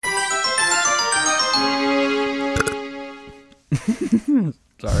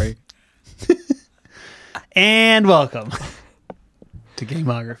Sorry. And welcome to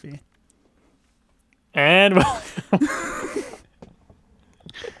Gameography. And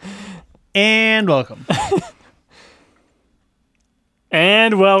And welcome.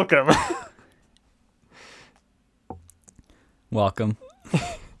 and welcome. Welcome.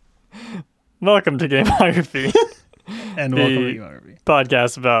 Welcome to Gameography, And welcome to Gameography.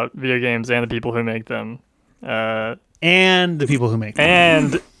 podcast about video games and the people who make them. And the people who make them.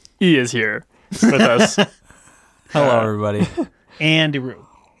 And E is here with us. Hello, everybody. And Eru.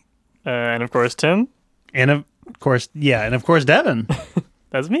 And of course, Tim. And of course, Devin.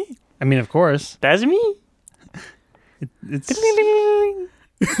 That's me. I mean, of course. That's me. It's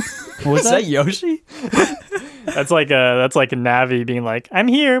what was Is that Yoshi? That's like Navi being like, "I'm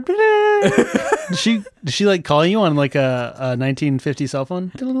here." Did she like call you on like a 1950 cell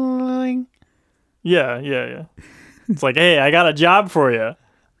phone? Yeah. It's like, hey, I got a job for you.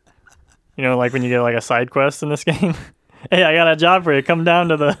 You know, like when you get like a side quest in this game. Hey, I got a job for you. Come down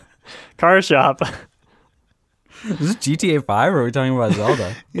to the car shop. Is this GTA 5 or are we talking about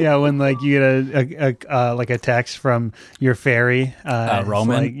Zelda? Yeah, when like you get a text from your fairy,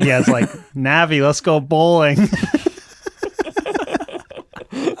 Roman. It's like Navi, let's go bowling.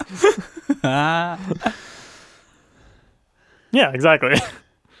 Yeah, exactly.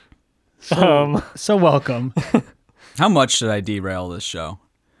 So welcome. How much should I derail this show?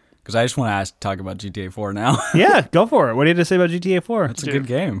 Because I just want to talk about GTA 4 now. Yeah, go for it. What do you have to say about GTA 4? It's a good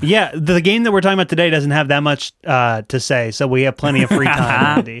game. Yeah, the game that we're talking about today doesn't have that much to say, so we have plenty of free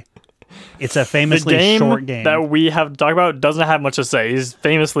time, Andy. It's a famously short game. that we have to talk about doesn't have much to say. He's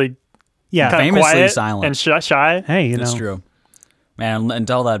famously Yeah, kind of Famously quiet silent. and shy. hey, you know. It's true. Man,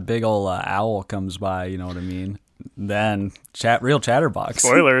 until that big old owl comes by, you know what I mean? Then real chatterbox.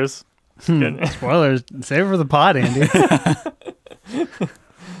 Spoilers. Spoilers. Save it for the pod, Andy.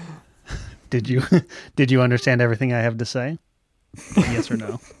 Did you understand everything I have to say? Yes or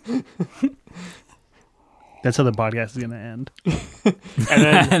no? That's how the podcast is going to end. And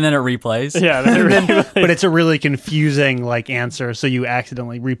then, And then it replays. yeah, But it's a really confusing like answer, so you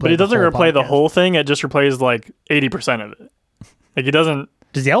accidentally replay. but he doesn't the whole replay the podcast. whole thing. It just replays like 80% of it. Like he doesn't.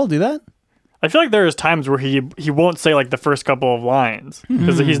 Does the owl do that? I feel like there's times where he won't say like the first couple of lines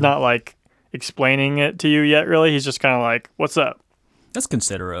because he's not like explaining it to you yet. Really, he's just kind of like, "What's up?" That's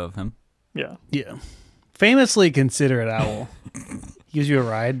considerate of him. Yeah. Yeah. Famously considerate owl. He gives you a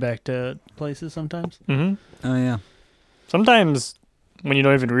ride back to places sometimes. hmm Oh, yeah. Sometimes when you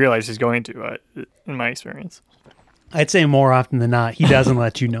don't even realize he's going to, in my experience. I'd say more often than not, he doesn't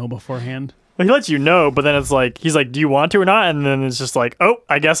let you know beforehand. Well, he lets you know, but then it's like he's like, "Do you want to or not?" And then it's just like, "Oh,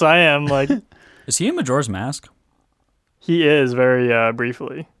 I guess I am." Like Is he in Majora's Mask? he is very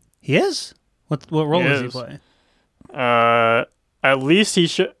briefly. He is? What role He does he is. play? At least he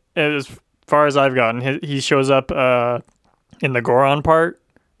should. As far as I've gotten, he shows up in the Goron part.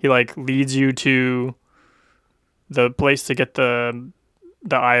 He like leads you to the place to get the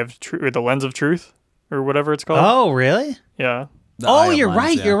eye of truth or the lens of truth or whatever it's called. Oh, really? Yeah, The Eye of You're Lens,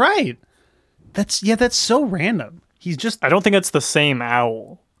 right. yeah. You're right. That's so random. He's just I don't think it's the same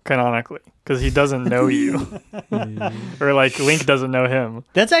owl canonically because he doesn't know you, or like Link doesn't know him.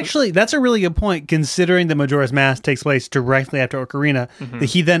 that's a really good point considering the Majora's Mask takes place directly after Ocarina. That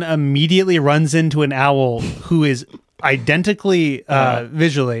he then immediately runs into an owl who is identical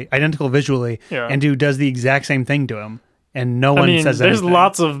visually, Yeah. and who does the exact same thing to him, and no I one mean, says there's anything.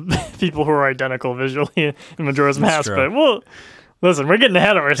 lots of people who are identical visually in Majora's Mask, true. but well, listen, we're getting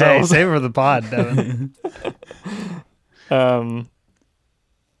ahead of Hey, ourselves. save it for the pod, Devin.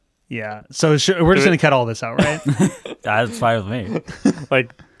 Yeah. So we're just gonna cut all this out, right? That's fine with me.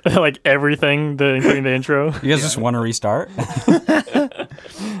 like everything, including the intro. You guys just want to restart?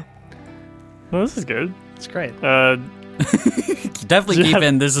 Well, this is good. It's great. Definitely keep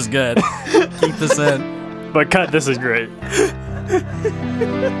in. This is good. Keep this in. But cut, this is great.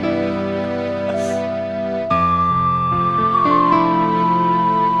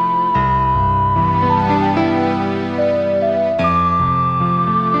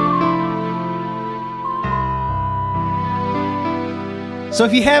 So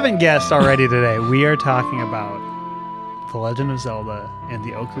if you haven't guessed already today, we are talking about The Legend of Zelda and the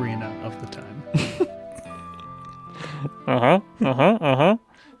Ocarina of the Time.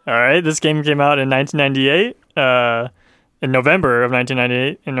 All right, this game came out in 1998, in November of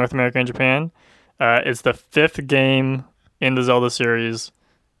 1998 in North America and Japan. It's the fifth game in the Zelda series,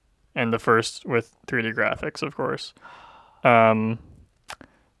 and the first with 3D graphics, of course.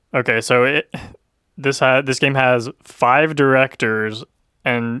 Okay, so this game has 5 directors,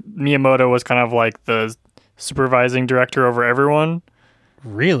 and Miyamoto was kind of like the supervising director over everyone.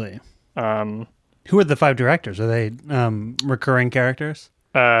 Really? Um, Who are the 5 directors? Are they recurring characters?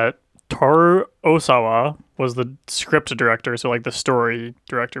 Toru Osawa was the script director, so like the story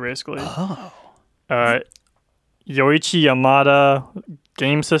director, basically. Oh. Yoichi Yamada,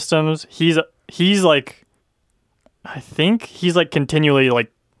 game systems. He's like, I think he's like continued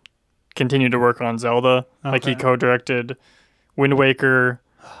to work on Zelda. Like he Okay. co-directed Wind Waker,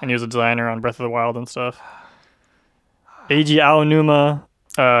 and he was a designer on Breath of the Wild and stuff. Eiji Aonuma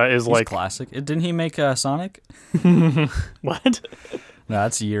is He's like classic. Didn't he make Sonic? what? No,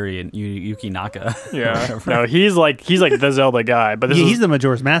 that's Yuri and Yuki Naka. Yeah, no, he's like the Zelda guy. But He's the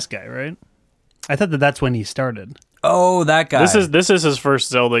Majora's Mask guy, right? I thought that's when he started. Oh, that guy. this is his first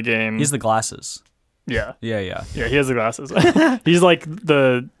Zelda game. He's the glasses. yeah. Yeah. Yeah, he has the glasses. He's like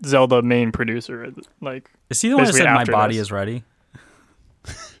the Zelda main producer. Like, Is he the one that basically said my after body this. is ready?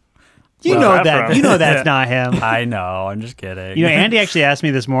 You Where's know that that. from? You know that's Yeah. not him. I know. I'm just kidding. You know, Andy actually asked me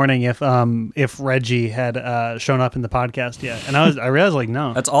this morning if Reggie had shown up in the podcast yet, and I realized like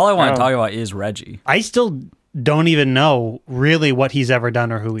no. That's all I want Oh. to talk about is Reggie. I still don't even know really what he's ever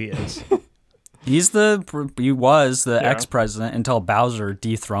done or who he is. He was the Yeah. ex-president until Bowser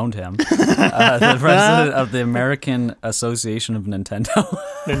dethroned him. The president of the American Association of Nintendo.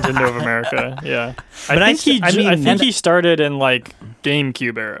 Nintendo of America. Yeah, But I think I mean- think he started in like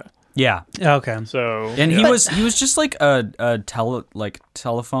GameCube era. Yeah, Okay. So and yeah. he was just like a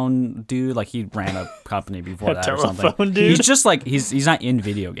telephone dude. Like he ran a company before A that or telephone something. dude? He's just like he's not in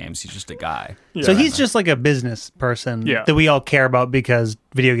video games. He's just a guy. So Yeah. he's just like a business person Yeah. that we all care about because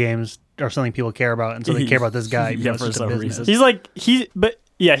video games are something people care about, and so they care about this guy. even Yeah, though it's for just a some business. reason. He's like he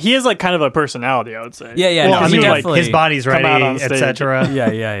has like kind of a personality, I would say. Yeah. Well, no, I he mean, like definitely- his body's come ready, out on stage. etc.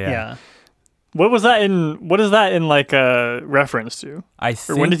 Yeah. Yeah. What is that in like a reference to? I when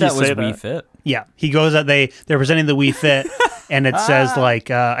think did he that was say Wii that? Fit. Yeah, he goes out. They're presenting the Wii Fit, and it says like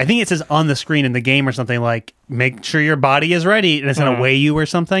I think it says on the screen in the game or something like make sure your body is ready, and it's gonna weigh you or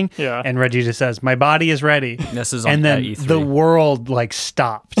something. Yeah. And Reggie just says my body is ready, This is on and then at E3. the world like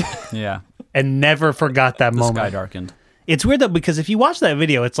stopped Yeah, and never forgot that the moment. sky darkened. It's weird though because if you watch that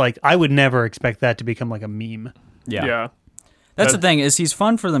video, it's like I would never expect that to become like a meme. Yeah. That's the thing is he's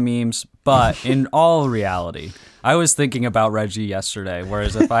fun for the memes, but in all reality, I was thinking about Reggie yesterday.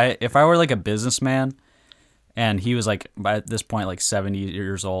 Whereas if I were like a businessman, and he was like at this point like 70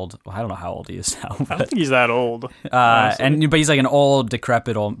 years old, well, I don't know how old he is now, I don't but think he's that old. honestly. but he's like an old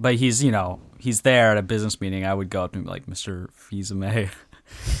decrepit old, but he's he's there at a business meeting. I would go up to him like, Mr. Fils-Aimé,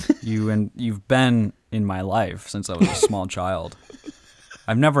 you've been in my life since I was a small child.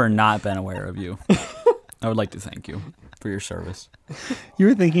 I've never not been aware of you. I would like to thank you for your service. You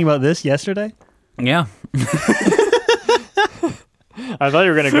were thinking about this yesterday? Yeah. I thought you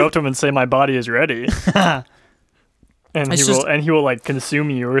were gonna go up to him and say my body is ready. And It's he will like consume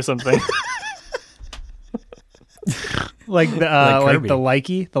you or something. Like the Kirby.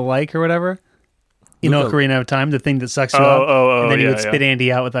 the like or whatever. In Luca- Ocarina of Time, the thing that sucks you Oh, up, oh, and then he yeah, would spit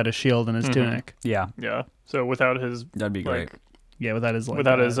Andy out without a shield and his tunic. Yeah. Yeah. So without his That'd be great. like Yeah, without his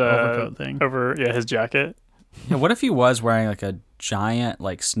overcoat thing. his jacket. Yeah, what if he was wearing like a giant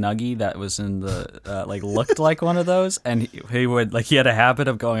like Snuggie that was in the like looked like one of those, and he would like he had a habit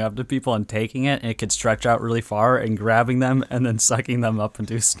of going up to people and taking it, and it could stretch out really far and grabbing them and then sucking them up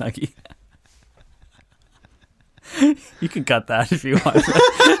into a Snuggie. You can cut that if you want.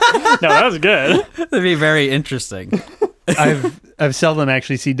 No, that was good. That'd be very interesting. I've seldom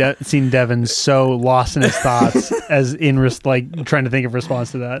actually seen Devin so lost in his thoughts as in like trying to think of a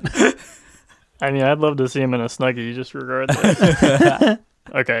response to that. I mean, I'd love to see him in a Snuggie just regardless.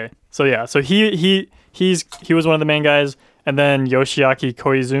 Okay. So yeah, so he was one of the main guys, and then Yoshiaki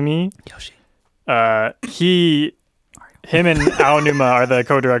Koizumi. Yoshi. Him and Aonuma are the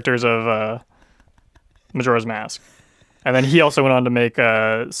co-directors of Majora's Mask. And then he also went on to make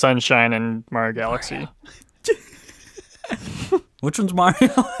Sunshine and Mario Galaxy. Which one's Mario?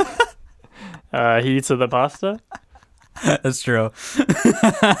 He eats the pasta. That's true.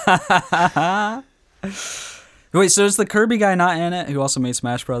 Wait, so is the Kirby guy not in it? Who also made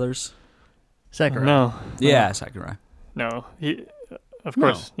Smash Brothers? Sakurai. No, Yeah, Sakurai. no. Of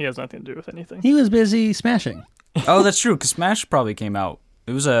course, he has nothing to do with anything. He was busy smashing. Oh, that's true. Because Smash probably came out.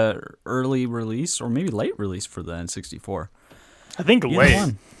 It was a early release or maybe late release for the N64. I think Either late.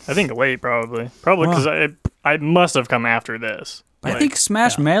 one. I think late, probably because I must have come after this. I think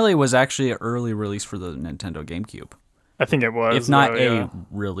Smash Melee was actually an early release for the Nintendo GameCube, I think it was. if not though, a yeah.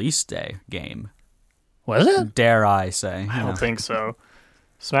 release day game. Was it? Dare I say? I you know. don't think so.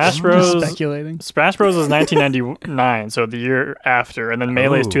 Smash I'm Bros. just speculating. Smash Bros was 1999, so the year after, and then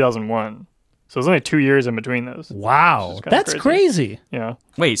Melee is Ooh. 2001. So there's only 2 years in between those. Wow, kinda that's crazy. Yeah.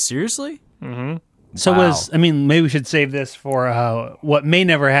 Wait, seriously? So Wow. maybe we should save this for what may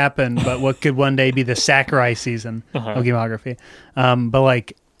never happen, but what could one day be the Sakurai season of Gameography. But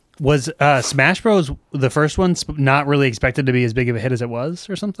like, was Smash Bros. The first one not really expected to be as big of a hit as it was,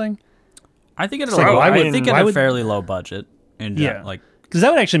 or something? I think like, why I would- think it why had a would- fairly low budget. And Yeah. like Because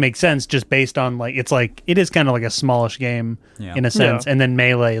that would actually make sense, just based on like it is kind of like a smallish game Yeah. in a sense, Yeah. and then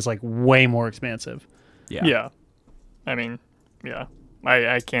Melee is like way more expansive. Yeah. I mean, yeah.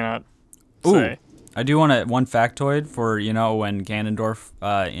 I cannot Ooh, say. I do want one factoid for when Ganondorf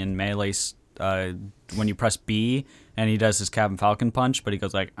in Melee, when you press B and he does his Captain Falcon punch, but he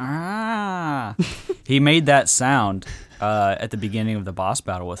goes like ah. He made that sound at the beginning of the boss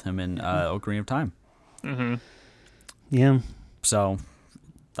battle with him in Ocarina of Time. Yeah. So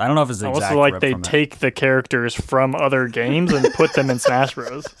I don't know if it's the exact Also, like rip they from it. take the characters from other games and put them in Smash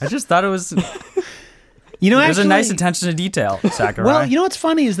Bros. I just thought it was There's a nice attention to detail, Sakurai. Well, what's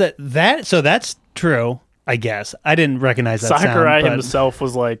funny is so that's true. I guess I didn't recognize that Sakurai sound, but- himself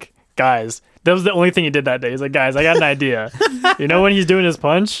was like, guys, that was the only thing he did that day. He's like, guys, I got an idea. When he's doing his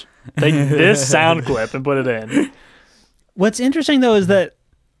punch, take this sound clip and put it in. What's interesting though is that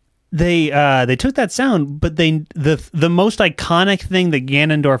they took that sound, but the most iconic thing that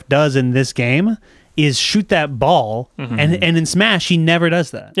Ganondorf does in this game is shoot that ball, and in Smash he never does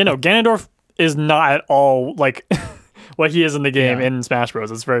that. Ganondorf is not at all like what he is in the game Yeah. in Smash Bros.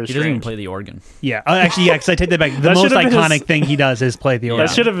 It's very he doesn't even strange. play the organ. Yeah, actually, yeah, because I take that back. The That most should have been iconic his- thing he does is play the organ.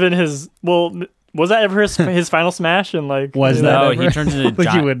 That should have been his. Well, was that ever his final Smash? And like, Was you that know? No, ever? he turns into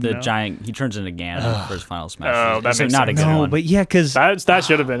Like you wouldn't the know. giant. He turns into Ganon for his final smash. Oh, that It's makes not a sense. good No, one. but yeah, because That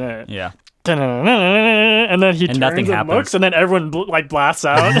should have been it. Yeah. And then he turns nothing and happens. looks, and then everyone blasts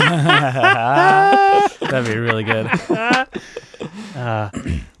out. That'd be really good.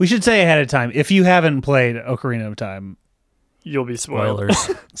 we should say ahead of time, if you haven't played Ocarina of Time, You'll be spoiled.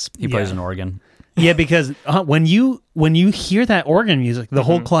 Spoilers. He plays an organ. yeah, because when you hear that organ music, the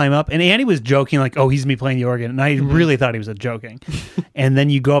whole climb up, and Andy was joking like, "Oh, he's gonna be playing the organ," and I really thought he was joking. And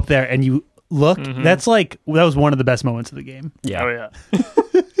then you go up there and you look. That was one of the best moments of the game. Yeah. Oh yeah.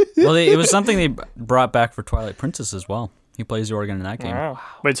 Well, it was something they brought back for Twilight Princess as well. He plays the organ in that game. Wow.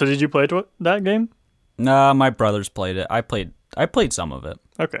 Wait, so did you play that game? No, my brothers played it. I played some of it.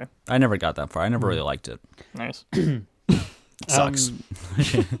 Okay, I never got that far. I never really liked it. nice. It sucks.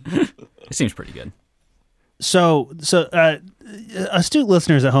 It seems pretty good. So astute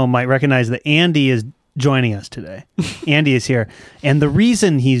listeners at home might recognize that Andy is joining us today. Andy is here, and the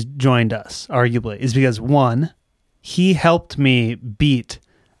reason he's joined us, arguably, is because one, he helped me beat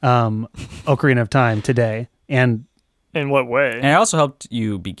Ocarina of Time today, and In what way? And I also helped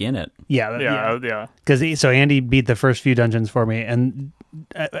you begin it. yeah. because so Andy beat the first few dungeons for me, and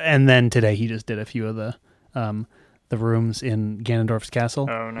then today he just did a few of the rooms in Ganondorf's castle.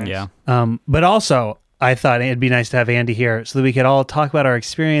 Oh, nice. Yeah. But also, I thought it'd be nice to have Andy here so that we could all talk about our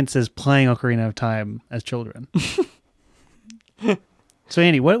experiences playing Ocarina of Time as children. So,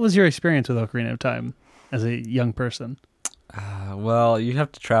 Andy, what was your experience with Ocarina of Time as a young person? Well, you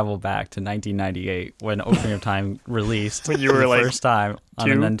have to travel back to 1998 when Ocarina of Time released When you for were, the like, first time on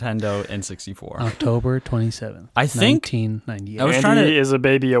a 2? Nintendo N64. October 27th, I think- 1998. I was Andy trying to- is a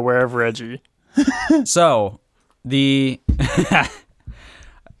baby aware of Reggie. So the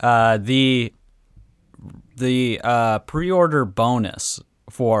pre-order bonus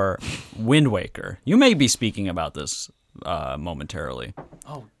for Wind Waker. You may be speaking about this momentarily.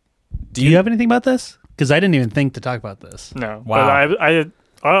 Do you have anything about this? Because I didn't even think to talk about this. No. Wow.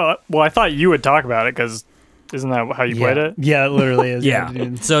 But I thought you would talk about it because isn't that how you played it? Yeah, it literally is.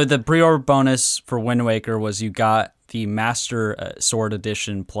 Yeah. So the pre-order bonus for Wind Waker was you got the Master Sword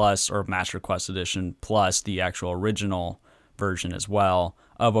Edition Plus or Master Quest Edition Plus the actual original version as well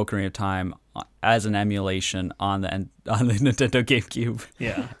of Ocarina of Time as an emulation on the Nintendo GameCube.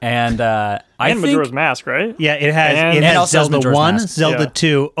 Yeah. And I And think Majora's Mask, right? Yeah, it has And also has Zelda Majora's 1, Mask. Zelda Yeah.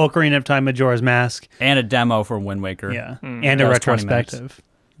 2, Ocarina of Time, Majora's Mask. and a demo for Wind Waker. Yeah. And That a was 20 minutes. retrospective.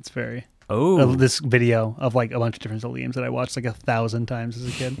 It's very... Oh, this video of like a bunch of different Zelda games that I watched like 1,000 times as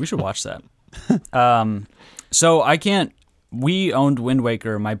a kid. we should watch that. So I can't. We owned Wind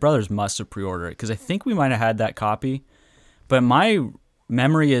Waker. My brothers must have pre-ordered it because I think we might have had that copy. But my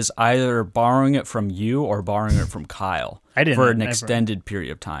memory is either borrowing it from you or borrowing it from Kyle I didn't for an ever. extended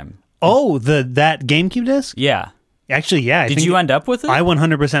period of time. Oh, that GameCube disc? Yeah. Actually, yeah. I Did think you end up with it? I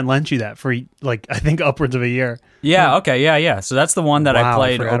 100% lent you that for like I think upwards of a year. Yeah. Okay. Yeah. So that's the one that Wow, I I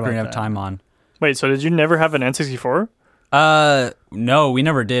played forgot about Ocarina of that. Time on. Wait, so did you never have an N64? No, we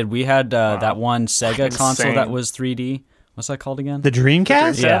never did. We had that one Sega console Insane. that was 3D What's that called again? The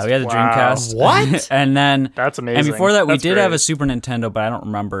Dreamcast? Yeah, we had the Wow. Dreamcast. What? And then That's amazing. And before that, we That's did have great. a Super Nintendo, but I don't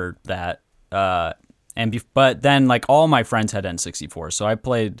remember that. But then like all my friends had N64, so I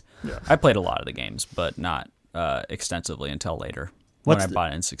played a lot of the games, but not extensively until later when I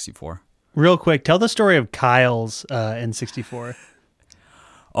bought N64. Real quick, tell the story of Kyle's N64.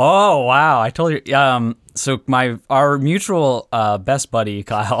 Oh wow! I told you. So our mutual best buddy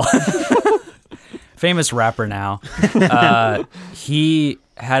Kyle, famous rapper now, he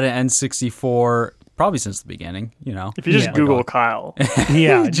had an N64 probably since the beginning. You know, If you just Yeah. Google Kyle,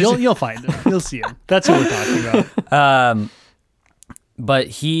 Yeah, you'll find him. You'll see him. That's what we're talking about. But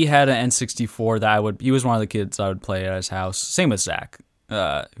he had an N64 that he was one of the kids I would play at his house. Same with Zach,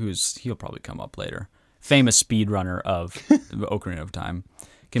 he'll probably come up later. Famous speedrunner of Ocarina of Time.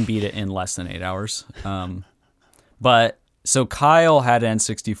 Can beat it in less than 8 hours. But so Kyle had an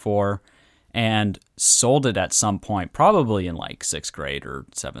N64 and sold it at some point, probably in like 6th grade or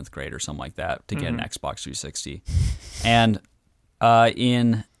 7th grade or something like that, to get an Xbox 360. And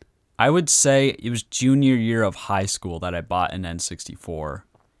I would say it was junior year of high school that I bought an N64.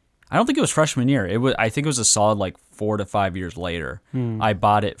 I don't think it was freshman year. I think it was a solid like 4 to 5 years later. I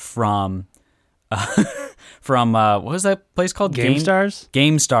bought it from what was that place called? GameStars?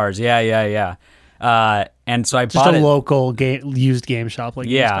 GameStars. Yeah. And so I Just bought a it. local used game shop like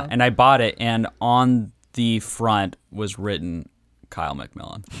Yeah, GameStop. and I bought it, and on the front was written Kyle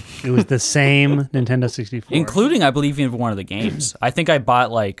McMillan, It was the same Nintendo 64. including, I believe, even one of the games. I think I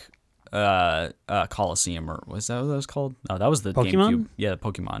bought like Coliseum, or was that what that was called? No, that was the Pokemon? GameCube. Yeah,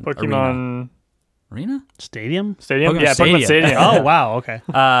 Pokemon. Pokemon Arena? Stadium? Stadium. Pokemon Yeah, Pokemon Stadium. Stadium. Oh, wow. Okay.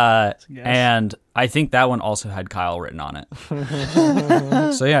 Guess. guess. And I think that one also had Kyle written on it.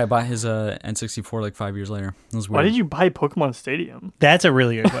 So yeah, I bought his N64 like 5 years later. It was weird. Why did you buy Pokemon Stadium? That's a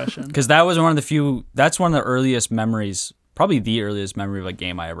really good question. Because that was one of the few. That's one of the earliest memories, probably the earliest memory of a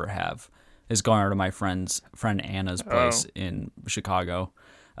game I ever have, is going over to my friend Anna's place in Chicago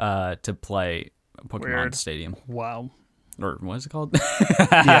to play Pokemon Weird. Stadium, Wow. or what is it called?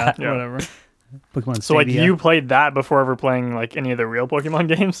 Yeah, Yeah. whatever. Pokemon So like Stadia. you played that before ever playing like any of the real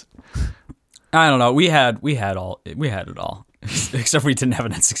Pokemon games? I don't know. We had it all, except we didn't have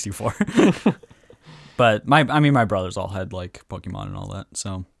an N64. But my brothers all had like Pokemon and all that.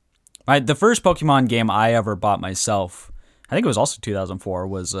 So, the first Pokemon game I ever bought myself, I think it was also 2004,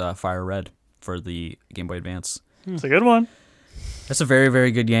 was Fire Red for the Game Boy Advance. It's a good one. That's a very,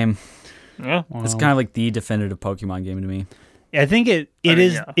 very good game. Yeah. It's kind of like the definitive Pokemon game to me. I think it mean,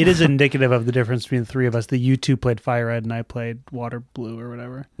 is yeah. it is indicative of the difference between the three of us. The you two played Fire Red and I played Water Blue or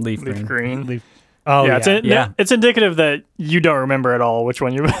whatever. Leaf Leaf Green. Green. Leaf. Oh yeah. Yeah. It's indicative that you don't remember at all which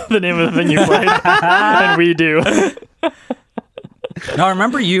one the name of the thing you played, and we do. No, I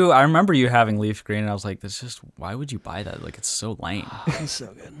remember you having Leaf Green, and I was like, why would you buy that? Like, it's so lame. It's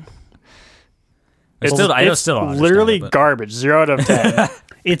so good. I still don't understand literally it, but- garbage. 0 out of 10.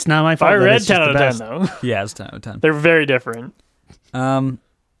 It's not my fault. Fire that Red it's just 10 out the of 10 best. though. Yeah, it's 10 out of 10. They're very different.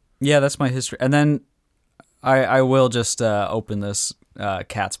 Yeah, that's my history. And then I will just open this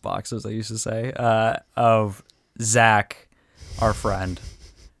cat's box, as I used to say, of Zach, our friend,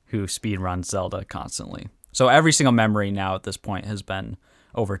 who speedruns Zelda constantly. So every single memory now at this point has been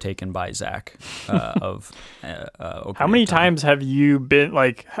overtaken by Zach of Ocarina How many of Time. times have you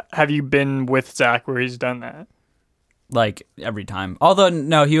been with Zach where he's done that? Like every time. Although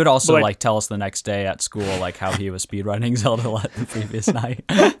no, he would also Like- like tell us the next day at school like how he was speedrunning Zelda the previous night.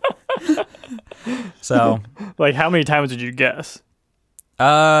 So, Like how many times did you guess?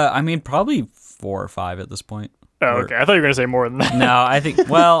 I mean probably 4 or 5 at this point. Oh, Or- okay. I thought you were gonna say more than that. No, I think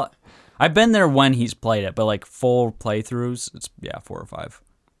I've been there when he's played it, but like full playthroughs, it's 4 or 5.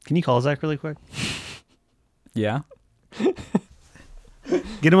 Can you call Zach really quick? Yeah.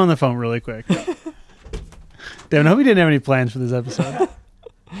 Get him on the phone really quick. Damn, I hope we didn't have any plans for this episode.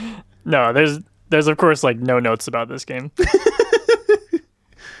 No, there's of course like no notes about this game.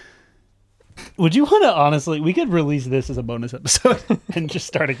 Would you want to honestly? We could release this as a bonus episode and just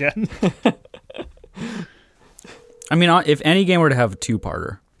start again. I mean, if any game were to have a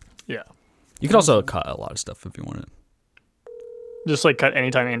 2-parter, Yeah. you could also cut a lot of stuff if you wanted. Just like cut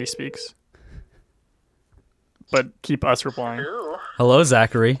anytime Andy speaks. But keep us replying. Hello,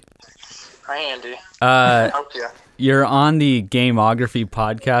 Zachary. Hi, Andy. Uh, Yeah. You're on the Gameography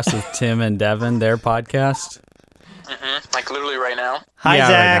podcast with Tim and Devin, their podcast. Like literally right now. Hi, Yeah,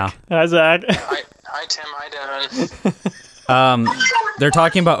 Zach. Hi, Zach. Hi, Tim. Hi, Devin. They're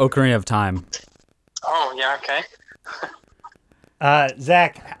talking about Ocarina of Time. Oh, yeah. Okay.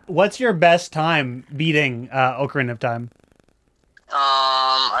 Zach, what's your best time beating Ocarina of Time?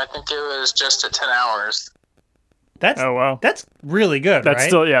 I think it was just at 10 hours. Oh wow, That's really good, that's right?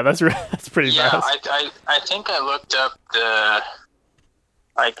 still that's pretty Yeah, fast. I think I looked up the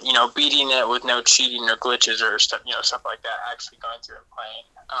beating it with no cheating or glitches or stuff stuff like that. Actually going through and playing.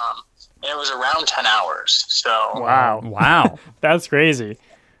 And it was around 10 hours. So Wow. That's crazy.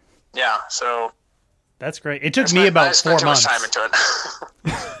 yeah, so That's great. It took me about 4 too much months. time into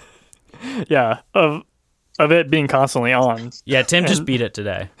it. Yeah, of it being constantly on. Yeah, Tim just beat it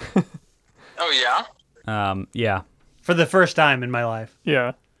today. Oh yeah. Yeah. For the first time in my life.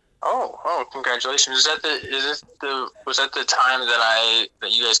 Yeah. Oh, congratulations! Was that the time that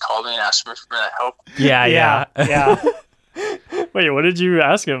you guys called me and asked me for help? Yeah. Yeah. Wait, what did you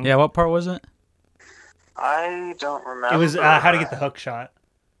ask him? Yeah, what part was it? I don't remember. It was how to get the hook shot.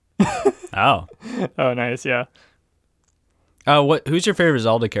 Oh. Oh, nice. Yeah. Who's your favorite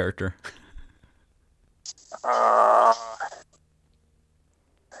Zelda character? I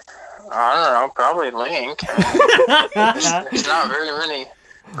don't know. Probably Link. There's not very many.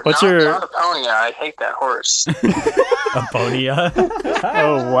 What's not, your? Not Epona. I hate that horse. Epona.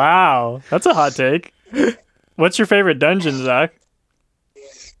 Oh wow, that's a hot take. What's your favorite dungeon, Zach?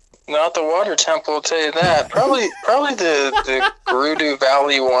 Not the water temple. I'll tell you that. Probably the Gerudo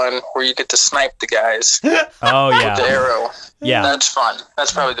Valley one where you get to snipe the guys with Oh, the yeah. arrow. Yeah. That's fun.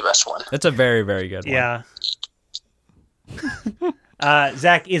 That's probably the best one. That's a very, very good one. Yeah.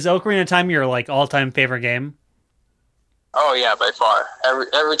 Zach, is Ocarina of Time your all-time favorite game? Oh yeah, by far.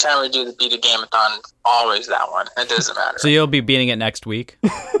 Every time we do the Beat a Game-a-thon, always that one. It doesn't matter. So you'll be beating it next week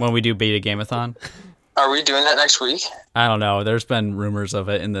when we do Beat a Game-a-thon? Are we doing that next week? I don't know. There's been rumors of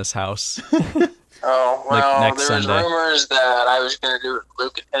it in this house. Oh well, next there was Sunday. rumors that I was going to do it with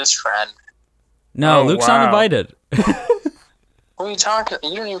Luke and his friend. No, Oh, Luke's wow. not invited. What are you talking?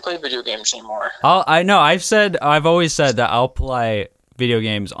 You don't even play video games anymore. I know. I've always said that I'll play video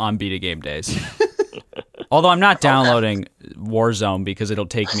games on Beat a Game days. Although I'm not downloading Warzone because it'll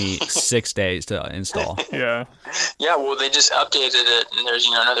take me 6 days to install. Yeah. Yeah, well, they just updated it, and there's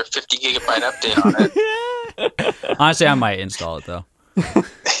another 50 gigabyte update on it. Honestly, I might install it though,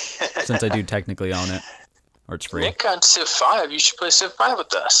 since I do technically own it, or it's free. Nick got Civ 5. You should play Civ 5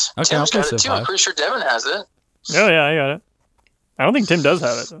 with us. Okay, I'll Tim's play got it Civ too. I'm 5. pretty sure Devin has it. Oh yeah, I got it. I don't think Tim does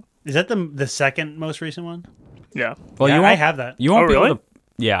have it though. Is that the second most recent one? Yeah. Well, Yeah, you won't, I have that. You won't Oh, be really? able to.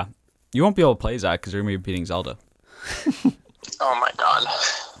 Yeah, you won't be able to play Zach because you're gonna be beating Zelda. Oh my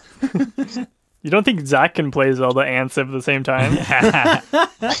god. You don't think Zach can play Zelda and Civ at the same time?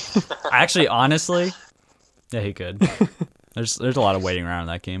 Actually, honestly, yeah, he could. There's a lot of waiting around in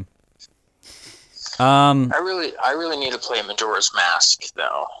that game. I really need to play Majora's Mask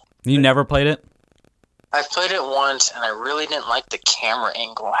though. You never played it? I've played it once, and I really didn't like the camera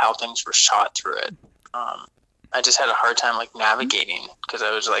angle, how things were shot through it. I just had a hard time navigating because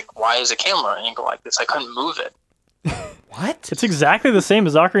I was like, "Why is a camera angle like this?" I couldn't move it. What? It's exactly the same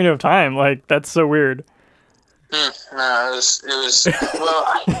as Ocarina of Time. That's so weird. No, it was it was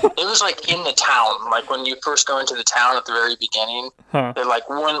in the town. When you first go into the town at the very beginning, Huh. they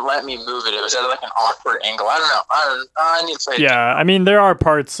wouldn't let me move it. It was at an awkward angle. I don't know. I need to play it. Yeah, I mean there are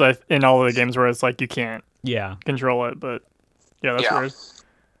parts in all of the games where it's you can't Yeah. control it, but yeah, that's Yeah. weird.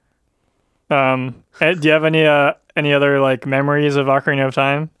 Do you have any other memories of Ocarina of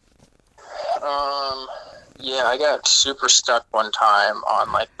Time? Yeah, I got super stuck one time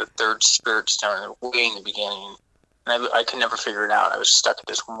on the third spirit stone way in the beginning. And I could never figure it out. I was stuck at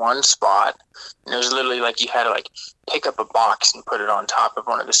this one spot, and it was literally you had to Is pick up a box and put it on top of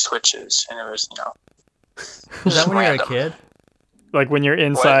one of the switches, and it was that when you were a random. kid? When you're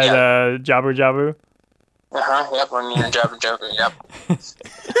inside yeah. Jabu Jabu? Yep, when you're in Jabba, yep.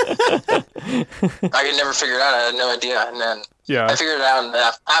 I could never figure it out. I had no idea, and then Yeah. I figured it out. And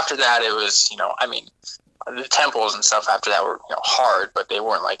after that, it was the temples and stuff after that were hard, but they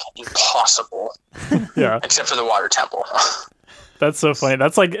weren't impossible, Yeah. except for the water temple. That's so funny.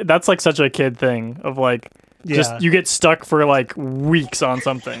 That's such a kid thing of Yeah. just you get stuck for weeks on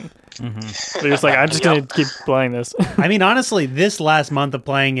something. So you're just I'm just gonna keep playing this. I mean, honestly, this last month of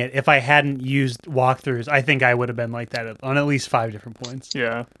playing it, if I hadn't used walkthroughs, I think I would have been like that on at least 5 different points.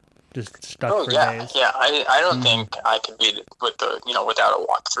 Yeah. Just stuck Oh for yeah, days. yeah. I don't think I could beat it with without a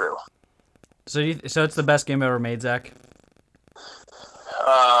walkthrough. So it's the best game ever made, Zach?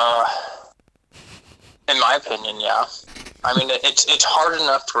 In my opinion, yeah. I mean, it's hard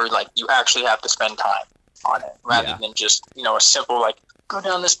enough where you actually have to spend time on it rather than just a simple go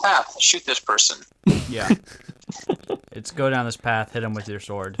down this path, shoot this person. Yeah. It's go down this path, hit him with your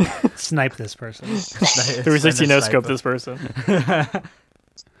sword. Snipe this person. 360 no scope this person.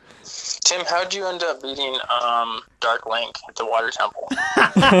 Tim, how'd you end up beating Dark Link at the Water Temple?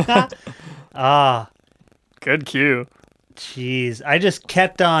 Good cue. Jeez, I just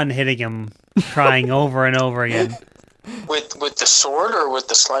kept on hitting him, trying over and over again. With the sword or with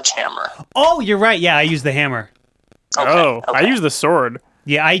the sledgehammer? Oh, you're right. Yeah, I used the hammer. I use the sword.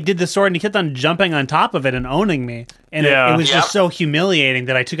 Yeah, I did the sword, and he kept on jumping on top of it and owning me. And Yeah. it was Yep. just so humiliating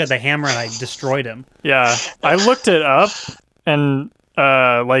that I took out the hammer and I destroyed him. Yeah, I looked it up, and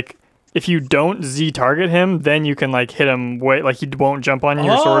like if you don't Z target him, then you can like hit him like he won't jump on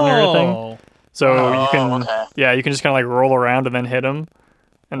your sword and everything. Oh. So you can, okay. yeah, you can just kind of like roll around and then hit him,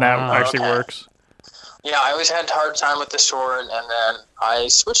 and that Wow. actually Okay. works. Yeah, I always had a hard time with the sword, and then I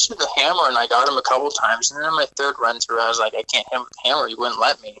switched to the hammer, and I got him a couple times. And then in my third run through, I was like, I can't hit him with the hammer. He wouldn't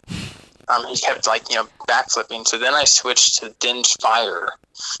let me. He kept backflipping. So then I switched to Dinge Fire.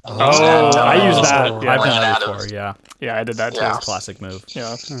 And used Oh, I to, use uh, that. Oh, Yeah. I've done ran that out of- before. Yeah, Yeah, I did that too. Yeah. classic move.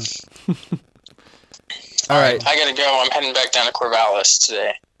 Yeah. All right. I gotta go. I'm heading back down to Corvallis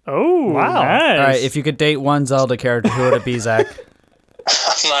today. Oh, Wow. nice. All right. If you could date one Zelda character, who would it be, Zach?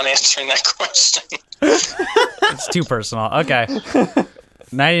 I'm not answering that question. It's too personal. Okay.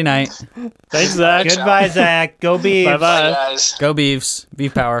 Nighty night. Thanks, Zach. Goodbye, Zach. Go Beavs. Bye-bye. Bye, guys. Go Beefs.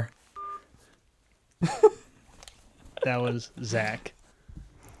 Beef power. That was Zach.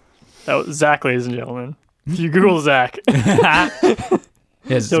 That was Zach, ladies and gentlemen. If you Google Zach,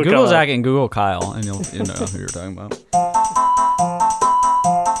 Yes, He'll Google come Zach and Google Kyle, and you'll know who you're talking about.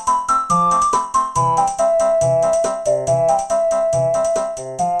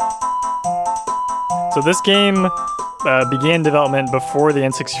 so this game began development before the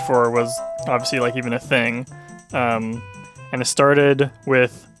N64 was obviously like even a thing, and it started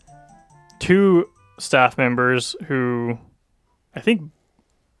with 2 staff members who I think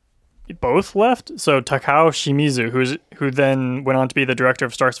both left. So Takao Shimizu, who then went on to be the director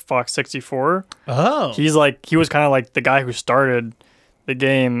of Star Fox 64. Oh. He was kind of like the guy who started the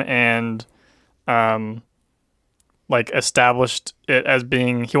game and like established it as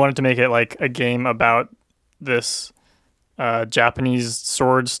being, he wanted to make it like a game about this Japanese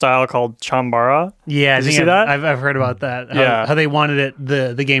sword style called Chambara. Yeah, I Did you think see that? I've heard about that. Yeah. How they wanted it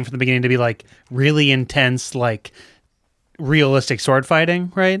the game from the beginning to be like really intense, like realistic sword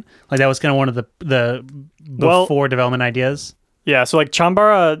fighting, right? Like that was kind of one of the Well- before development ideas. Yeah, so like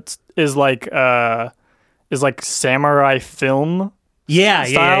Chambara is like samurai film Yeah,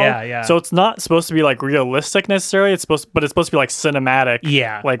 style. yeah. So it's not supposed to be like realistic necessarily. But it's supposed to be like cinematic.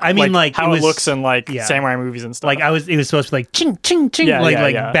 Yeah. Like I mean, like, how it it, was- looks in like yeah. samurai movies and stuff. like it was supposed to be like ching ching ching, Yeah,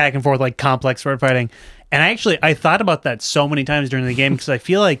 like yeah. back and forth, like complex sword fighting. And I thought about that so many times during the game because I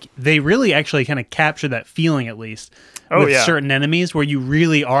feel like they really actually kind of capture that feeling at least Oh, with yeah. certain enemies where you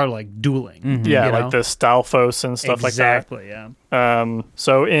really are like dueling. yeah, you like know? the Stalfos and stuff exactly, yeah. like that.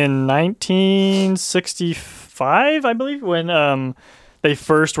 So in 1965, I believe, when they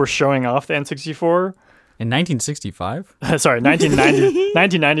first were showing off the N64. In 1965? Sorry,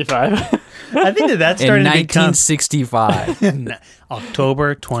 1995. I think that In started to become 1965,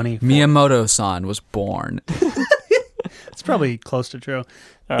 October 20. Miyamoto-san was born. It's probably close to true.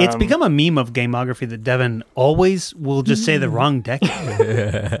 It's become a meme of gamography that Devin always will just say the wrong decade.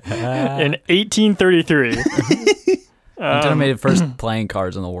 In 1833, Nintendo made the first playing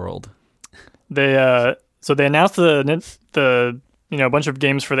cards in the world. they announced the a bunch of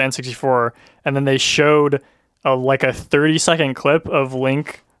games for the N64, and then they showed a 30-second clip of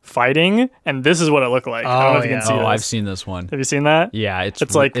Link fighting, and this is what it looked like. I don't know if you yeah. can see Oh, this. I've seen this one. Have you seen that? Yeah,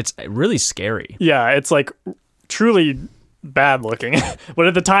 it's like- it's really scary. Yeah, it's like truly bad looking. But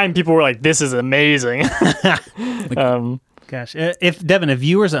at the time, people were like, "This is amazing." Gosh, if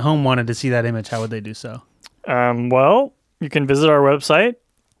viewers at home wanted to see that image, how would they do so? Well, you can visit our website,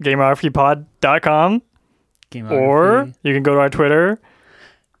 gamerographypod.com, Gamography. or you can go to our Twitter.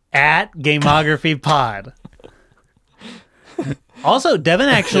 At Gamography Pod. Also, Devin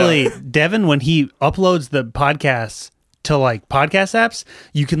when he uploads the podcasts to like podcast apps,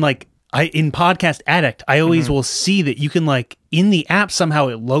 you can in Podcast Addict, I always will see that you can in the app somehow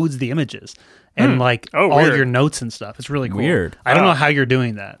it loads the images and all weird. of your notes and stuff. It's really cool. Weird. I don't know how you're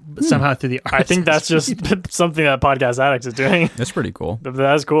doing that, but somehow through the I think that's just something that Podcast Addict is doing. That's pretty cool.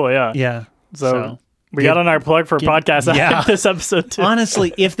 That's cool, yeah. yeah. So we got on our plug for Podcast Addict yeah. this episode too.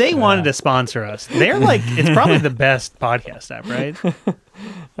 Honestly, if they wanted to sponsor us, they're it's probably the best podcast app, right?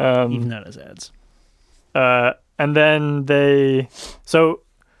 Even that as ads. And then they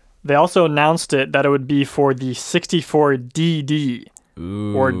also announced that it would be for the 64DD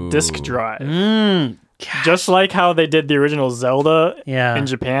or disk drive. Just like how they did the original Zelda Yeah. in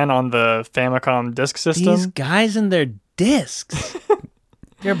Japan on the Famicom disk system. These guys and their discs.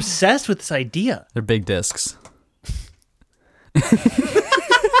 They're obsessed with this idea. They're big discs.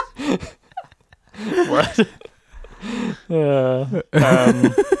 What?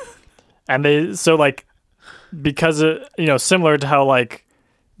 And they like because similar to how like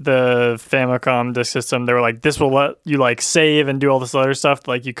the Famicom disk system, they were like, this will let you like save and do all this other stuff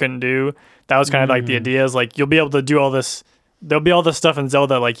like you couldn't do. That was kind of like the idea is like you'll be able to do all this. There'll be all this stuff in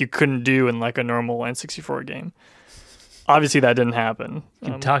Zelda like you couldn't do in like a normal N64 game. Obviously, that didn't happen.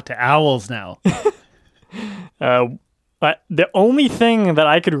 You can talk to owls now. But the only thing that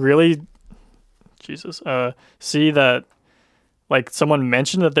I could really, see that like someone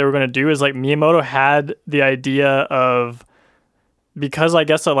mentioned that they were going to do is like Miyamoto had the idea of, because I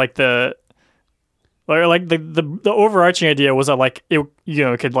guess that like the overarching idea was that like it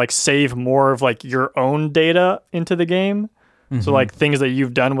could like save more of like your own data into the game. So like things that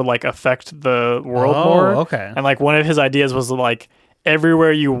you've done would like affect the world more. Okay. And like one of his ideas was like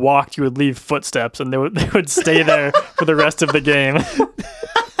everywhere you walked, you would leave footsteps, and they would stay there for the rest of the game.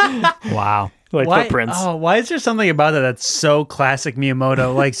 Wow. Like footprints. Oh, why is there something about that that's so classic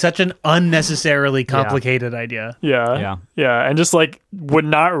Miyamoto? Like such an unnecessarily complicated idea. Yeah. And just like would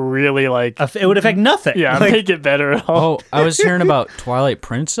not really like It would affect nothing. like, make it better at all. Oh, I was hearing about Twilight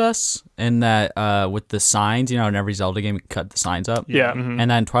Princess and that with the signs, in every Zelda game you cut the signs up. Yeah. And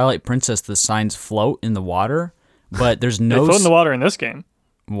then Twilight Princess, the signs float in the water, but there's They no float in the water in this game.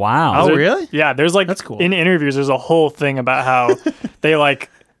 Wow. Oh, There- really? Yeah, there's like That's cool. in interviews there's a whole thing about how they like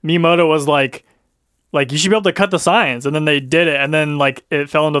Miyamoto was like you should be able to cut the signs, and then they did it, and then like it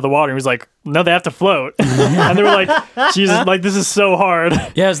fell into the water, and he was like, no, they have to float. And they were like, Jesus, like this is so hard.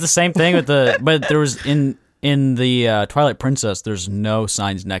 Yeah, it's the same thing with but there was in the Twilight Princess, there's no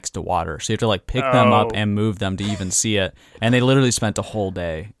signs next to water, so you have to like pick them up Oh. and move them to even see it. And they literally spent a whole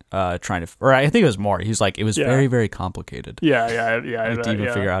day trying to, or I think it was more. He's like, it was Yeah. very, very complicated Yeah. I like, bet, to even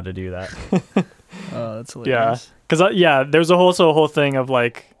yeah. figure out how to do that. Oh, that's Yeah, hilarious. because there's also a whole thing of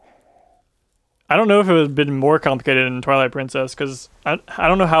like, I don't know if it would have been more complicated in Twilight Princess, because I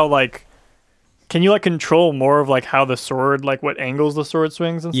don't know how like, can you like control more of like how the sword, like what angles the sword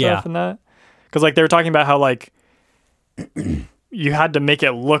swings and Yeah. stuff in that? Because like they were talking about how like you had to make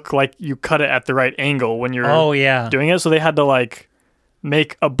it look like you cut it at the right angle when you're Oh, yeah. doing it, so they had to like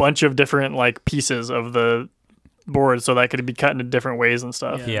make a bunch of different like pieces of the board so that it could be cut into different ways and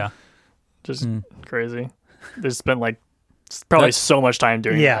stuff. Yeah. Just crazy. They spent like probably That's- so much time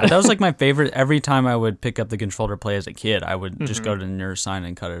doing Yeah. that. That was like my favorite. Every time I would pick up the controller to play as a kid, I would just go to the nearest sign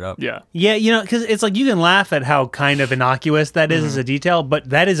and cut it up. Yeah. Yeah, because it's like you can laugh at how kind of innocuous that is as a detail, but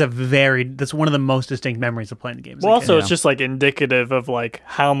that's one of the most distinct memories of playing the game. As Well, a also kid. it's just like indicative of like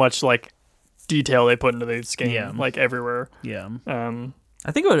how much like detail they put into this game, Yeah. like everywhere. Yeah.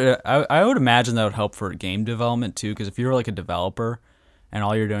 I think I would imagine that would help for game development too, because if you're like a developer and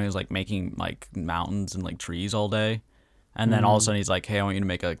all you're doing is like making like mountains and like trees all day, and then all of a sudden he's like, "Hey, I want you to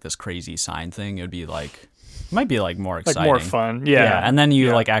make like this crazy sign thing," it would be like, it might be like more Like exciting, more fun. Yeah. and then you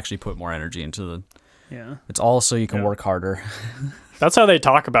Yeah. like actually put more energy into the. Yeah. It's all so you can work harder. That's how they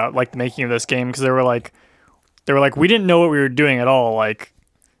talk about like the making of this game, because they were like we didn't know what we were doing at all. Like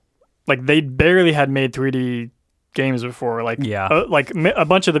they barely had made 3D games before. Like Yeah. A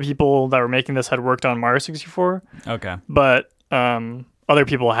bunch of the people that were making this had worked on Mario 64, Okay. but other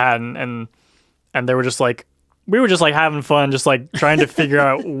people hadn't, and they were just like, we were just like having fun, just like trying to figure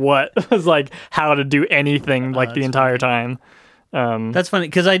out what was like how to do anything like the entire time. That's funny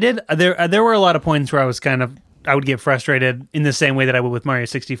because there were a lot of points where I would get frustrated in the same way that I would with Mario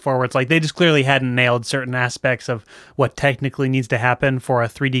 64, where it's like they just clearly hadn't nailed certain aspects of what technically needs to happen for a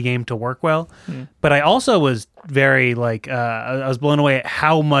 3D game to work well. But I also was very like I was blown away at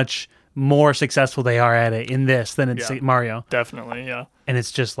how much more successful they are at it in this than in Mario. Definitely, yeah. And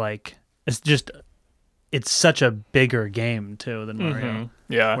it's just like it's such a bigger game too than Mario,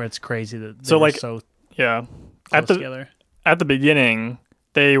 Yeah. where it's crazy that So, they're like, so Yeah. close together. At the beginning,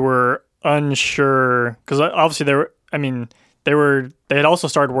 they were unsure because obviously they had also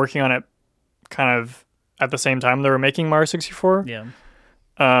started working on it kind of at the same time they were making Mario 64. Yeah.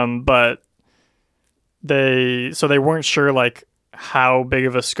 But they weren't sure like how big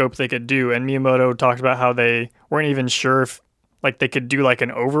of a scope they could do, and Miyamoto talked about how they weren't even sure if like they could do like an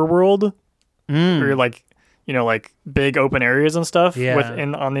overworld or like like big open areas and stuff Yeah.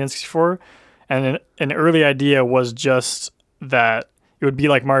 on the N64. And an early idea was just that it would be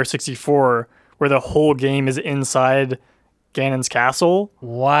like Mario 64, where the whole game is inside Ganon's castle,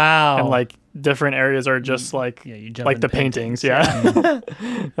 Wow. and like different areas are just like you jump like in the paintings. Yeah.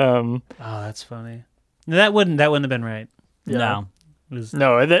 Oh, that's funny. That wouldn't have been right. No. It was,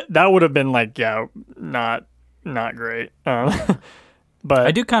 No, that would have been like not great. But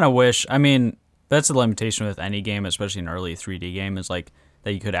I do kind of wish. I mean, that's the limitation with any game, especially an early 3D game, is like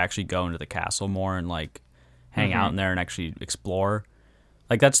that you could actually go into the castle more and like hang out in there and actually explore.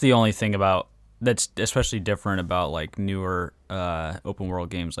 Like that's the only thing that's especially different about like newer open world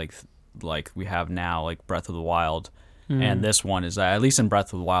games like we have now, like Breath of the Wild. And this one is that at least in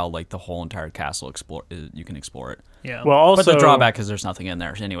Breath of the Wild, like the whole entire castle you can explore it. Yeah. Well, also But the drawback is there's nothing in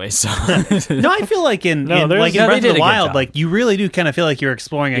there anyway. So No, I feel like in No, Breath they of did a the good Wild, job. like you really do kind of feel like you're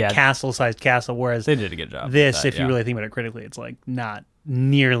exploring a Yeah. castle-sized castle, whereas they did a good job. with this, that, if you yeah. really think about it critically, it's like not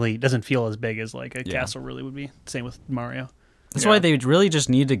nearly doesn't feel as big as like a Yeah. castle really would be. Same with Mario. That's why they really just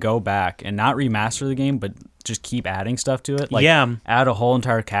need to go back and not remaster the game, but just keep adding stuff to it. Like Yeah. add a whole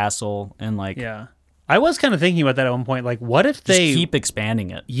entire castle and like Yeah. I was kind of thinking about that at one point. Like, what if just they keep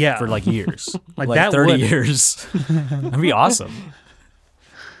expanding it Yeah. for like years. Like, like that 30 would- years. That'd be awesome.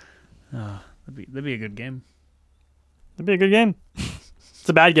 that'd be a good game. It'd be a good game. It's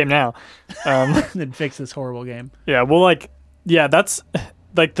a bad game now. They'd fix this horrible game. Yeah, well, like, yeah, that's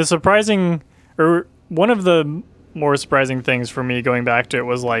like the surprising, or one of the more surprising things for me going back to it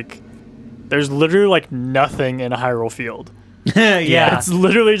was like, there's literally like nothing in Hyrule Field. Yeah. It's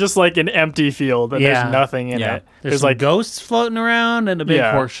literally just like an empty field, and Yeah. there's nothing in Yeah. it. There's like, like ghosts floating around and a big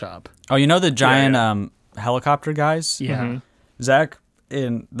Yeah. horse shop. Oh, you know the giant yeah. helicopter guys? Yeah. Mhm. Zach,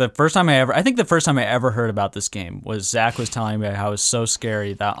 the first time I ever heard about this game was Zach was telling me how it was so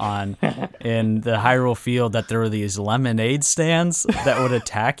scary that in the Hyrule Field that there were these lemonade stands that would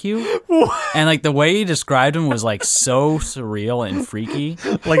attack you. And like the way he described them was like so surreal and freaky.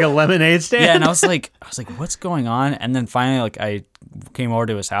 Like a lemonade stand. Yeah, and I was like, what's going on? And then finally, like, I came over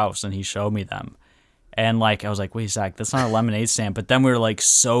to his house and he showed me them. And like, I was like, wait, Zach, that's not a lemonade stand. But then we were like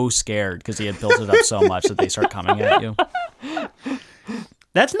so scared because he had built it up so much that they start coming at you.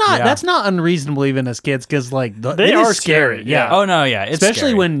 That's not Yeah. that's not unreasonable even as kids because like They it are is scary. scary, Yeah. yeah. Oh no, yeah, it's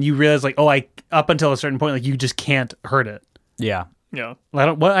Especially scary. when you realize like, oh, I up until a certain point, like you just can't hurt it. yeah, yeah,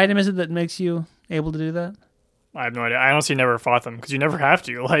 What item is it that makes you able to do that? I have no idea. I honestly never fought them because you never have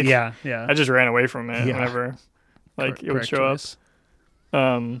to. Like, Yeah. I just ran away from it Yeah. whenever, like, it would Correct show choice.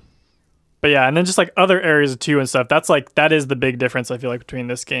 up. But yeah, and then just like other areas too and stuff. That's like that is the big difference I feel like between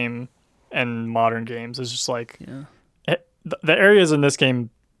this game and modern games. Is just like Yeah. the areas in this game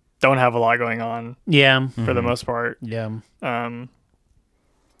don't have a lot going on Yeah. for the most part. Yeah.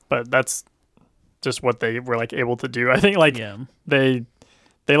 But that's just what they were like able to do. I think like Yeah. they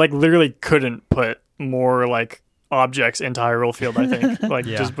like literally couldn't put more like objects into Hyrule Field. I think like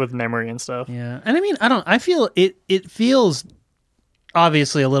Yeah. just with memory and stuff. Yeah. And I mean, I feel it feels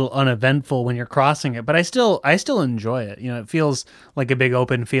obviously a little uneventful when you're crossing it, but I still enjoy it. You know, it feels like a big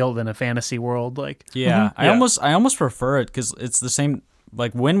open field in a fantasy world. Like, yeah. I Yeah. almost prefer it because it's the same.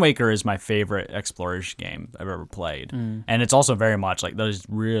 Like Wind Waker is my favorite exploration game I've ever played, and it's also very much like there's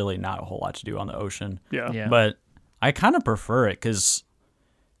really not a whole lot to do on the ocean. Yeah. Yeah. But I kind of prefer it because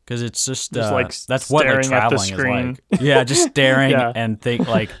it's just like, that's what like staring at the traveling is screen. like. Yeah, just staring Yeah. and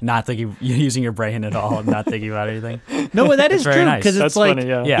not thinking, using your brain at all, and not thinking about anything. no, but that is very true nice. because it's That's like funny,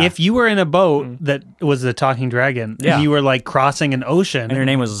 yeah. Yeah. if you were in a boat that was the talking dragon Yeah. and you were like crossing an ocean, And your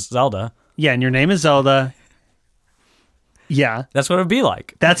name was Zelda. yeah, and your name is Zelda. Yeah, That's what it'd be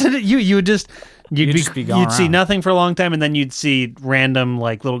like. that's it. You would just You'd just be going you'd see around. nothing for a long time, and then you'd see random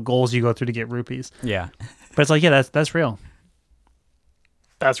like little goals you go through to get rupees. Yeah, But it's like, yeah, that's real.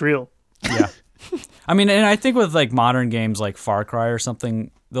 That's real. yeah. I mean, and I think with like modern games like Far Cry or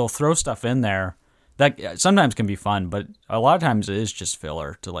something, they'll throw stuff in there that sometimes can be fun, but a lot of times it is just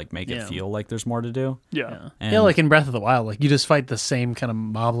filler to like make Yeah. it feel like there's more to do. Yeah. And Yeah, like in Breath of the Wild, like you just fight the same kind of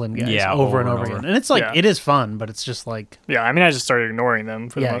moblin guys Yeah, over and over again, and it's like Yeah. it is fun, but it's just like Yeah, I mean, I just started ignoring them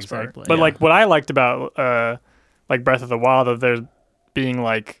for the Yeah, most exactly. part. But Yeah. like, what I liked about like Breath of the Wild, of there being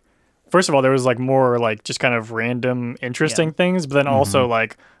like, first of all, there was like more like just kind of random, interesting things, but then also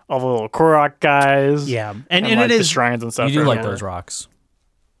like all the little Korok guys, yeah, and and like it the is shrines and stuff. you do are like more- those rocks,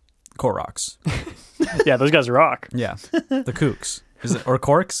 Koroks. Yeah, those guys rock. Yeah, the kooks. Is it or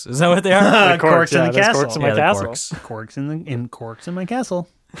corks? Is that what they are? The Corks in yeah, the there's castle. Corks in Yeah, my the castle. corks. corks in my castle.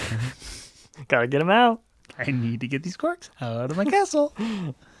 Gotta get them out. I need to get these corks out of my castle.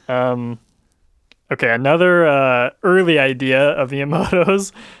 Okay, another early idea of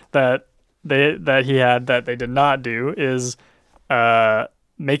Miyamoto's that he had that they did not do is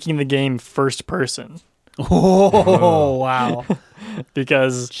making the game first person, Oh wow!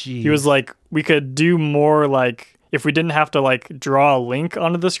 because Jeez. he was like, we could do more, like if we didn't have to like draw a link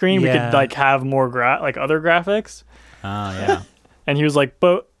onto the screen, we Yeah. could like have more like other graphics. Oh yeah. And he was like,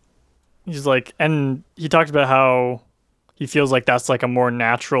 but he's like, and he talked about how he feels like that's like a more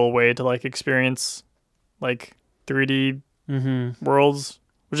natural way to like experience like 3D Mm-hmm. worlds,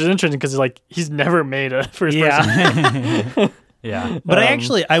 which is interesting because like he's never made a first person. Yeah, Yeah. But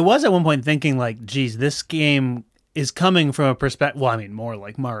I was at one point thinking like, geez, this game is coming from a perspective. Well, I mean, more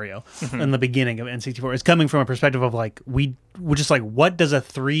like Mario in the beginning of N64. It's coming from a perspective of like we're just like, what does a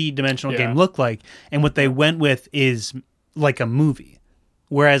 3-dimensional game look like? And what they went with is like a movie.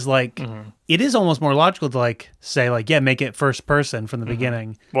 Whereas like it is almost more logical to like say like, yeah, make it first person from the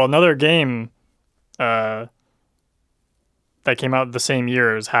beginning. Well, another game that came out the same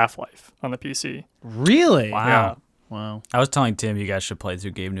year as Half-Life on the PC. Really? Wow. Yeah. Wow. I was telling Tim you guys should play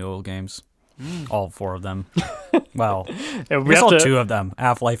through Gabe Newell games. All 4 of them. Well, And we we have saw to, 2 of them,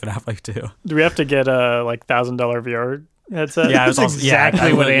 Half-Life and Half-Life 2. do we have to get a like $1,000 VR headset? Yeah, it was That's also, yeah,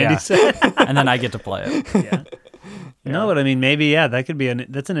 exactly I what would- Andy yeah. said. And then I get to play it. Yeah. No, but I mean, maybe that could be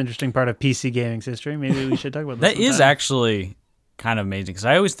that's an interesting part of PC gaming's history. Maybe we should talk about this. That is sometime. actually kind of amazing because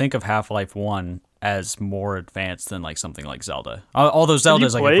I always think of Half-Life 1 as more advanced than like something like Zelda. Although Zelda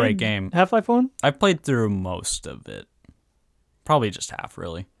is like a played great game. Half-Life 1? I've played through most of it. Probably just half,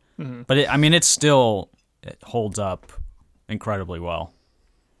 really. But it holds up incredibly well.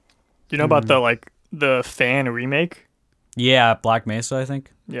 Do you know about the fan remake? Yeah, Black Mesa, I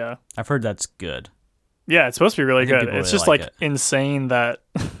think. Yeah. I've heard that's good. Yeah, it's supposed to be really I think good. people It's really just like like it. insane that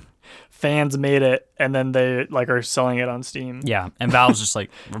fans made it and then they like are selling it on Steam. Yeah, and Valve's just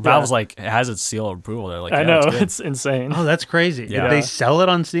like it has its seal of approval. They're like, I yeah, know, it's good. it's insane. Oh, that's crazy. Yeah. They sell it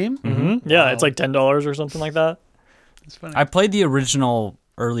on Steam? Mm-hmm. Yeah, it's like $10 or something like that. That's funny. I played the original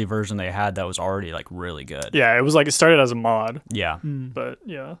early version they had that was already like really good. Yeah, it was like it started as a mod, Yeah, but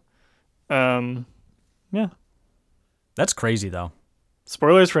yeah. Yeah. that's crazy though.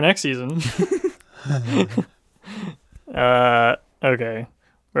 Spoilers for next season. Okay.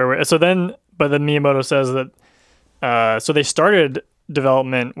 So then Miyamoto says that so they started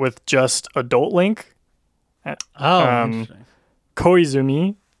development with just Adult Link. Interesting.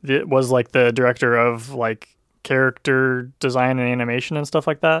 Koizumi was like the director of like character design and animation and stuff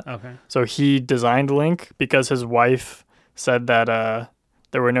like that. Okay. So he designed Link because his wife said that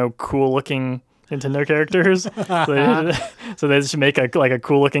there were no cool looking Nintendo characters. So they should make a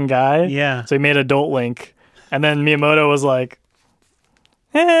cool looking guy. Yeah. So he made Adult Link. And then Miyamoto was like,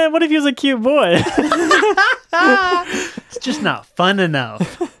 what if he was a cute boy? It's just not fun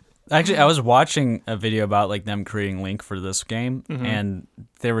enough. Actually, I was watching a video about like them creating Link for this game, and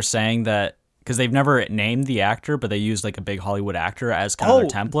they were saying that because they've never named the actor, but they used like a big Hollywood actor as kind of their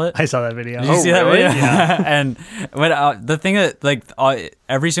template. I saw that video. Did you see that really? video? Yeah. And when, the thing that like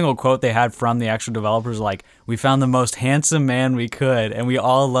every single quote they had from the actual developers, like, we found the most handsome man we could, and we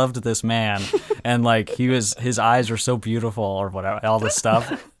all loved this man, and like his eyes were so beautiful or whatever, all this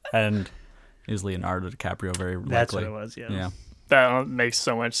stuff, and it was Leonardo DiCaprio very likely. That's what it was, yeah. Yeah. That makes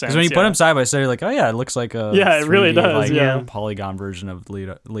so much sense. Because when you put them side by side, you're like, oh yeah, it looks like a Yeah, it really 3D, does, like, yeah. polygon version of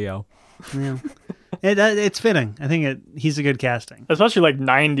Leo. Yeah. It's fitting. I think he's a good casting. Especially like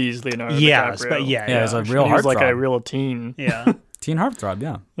 90s Leonardo Yeah, DiCaprio. Yeah, it's a real He was like a heartthrob. real teen. Yeah. Teen heartthrob,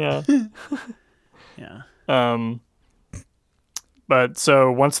 yeah. Yeah. Yeah. But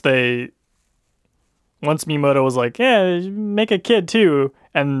so once Miyamoto was like, yeah, make a kid too,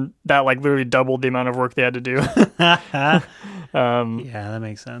 and that like literally doubled the amount of work they had to do. Yeah, that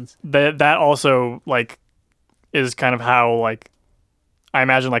makes sense. That also like is kind of how like I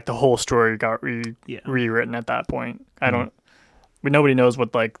imagine like the whole story got rewritten at that point. Nobody knows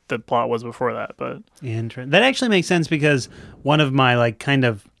what like the plot was before that, but That actually makes sense because one of my like kind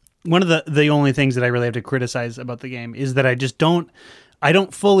of one of the only things that I really have to criticize about the game is that I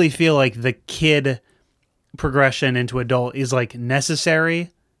don't fully feel like the kid progression into adult is like necessary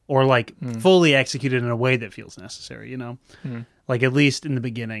or like fully executed in a way that feels necessary, you know? Like at least in the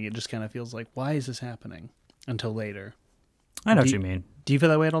beginning it just kind of feels like, why is this happening until later? I know what you mean. Do you feel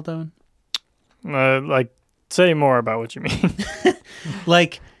that way at all, Dylan? like say more about what you mean.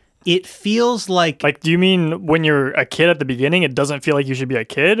 Like it feels like Like, do you mean when you're a kid at the beginning, it doesn't feel like you should be a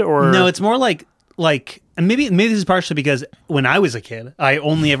kid, or no, it's more like and maybe this is partially because when I was a kid, I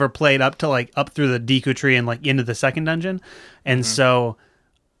only ever played up through the Deku tree and like into the second dungeon, and so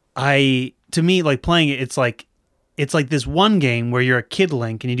to me like playing it, it's like this one game where you're a kid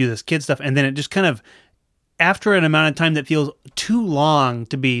Link and you do this kid stuff, and then it just kind of after an amount of time that feels too long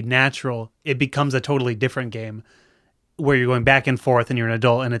to be natural, it becomes a totally different game where you're going back and forth and you're an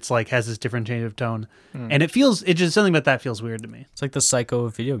adult and it's like has this different change of tone, and it just something about that feels weird to me. It's like the Psycho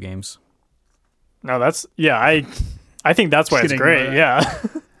of video games. No, that's I think that's why it's Just great. ignore Yeah,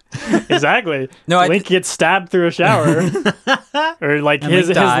 exactly. No, Link gets stabbed through a shower, or like And his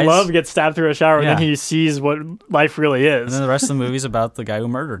Link dies. love gets stabbed through a shower, and then Yeah. he sees what life really And is. then the rest of the movie's about the guy who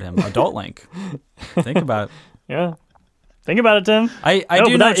murdered him, Adult Link. Think about it. Yeah, Think about it, Tim. I No, do but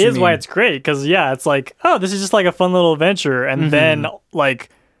know that what you is why mean. it's great, because it's like, oh, this is just like a fun little adventure, and then like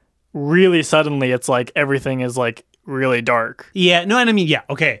really suddenly it's like everything is like really dark. Yeah, no, and I mean, yeah,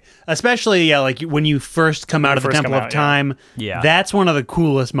 okay. Especially, yeah, like when you first come out of the first Temple come of out, yeah. Time. Yeah. That's one of the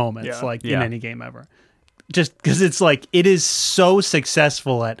coolest moments, Yeah. like, in Yeah. any game ever. Just because it's like, it is so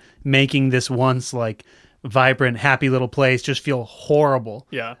successful at making this once, like, vibrant, happy little place just feel horrible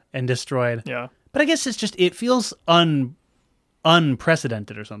Yeah, and destroyed. yeah. But I guess it's just, it feels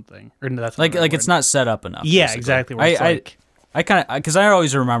unprecedented or something. Or no, that's not Like the right it's word. not set up enough. Yeah, basically. exactly. Where it's like, I kind of because I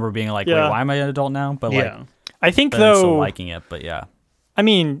always remember being like, Yeah. wait, why am I an adult now? But like, yeah. I think then I'm still though, liking it. But yeah, I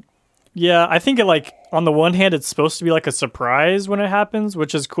mean, yeah, I think it like on the one hand, it's supposed to be like a surprise when it happens,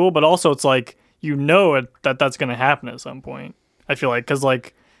 which is cool, but also it's like that that's going to happen at some point. I feel like because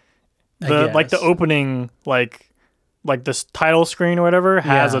like the guess. opening like this title screen or whatever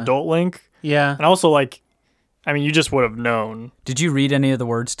has Yeah. Adult Link, Yeah. and also like, I mean, you just would have known. did you read any of the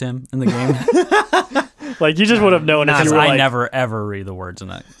words, Tim, in the game? Like you just would have known if Because you were I like, never ever read the words in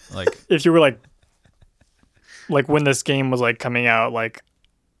that. Like, if you were like when this game was like coming out, like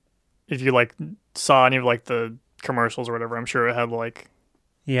if you like saw any of like the commercials or whatever, I'm sure it had like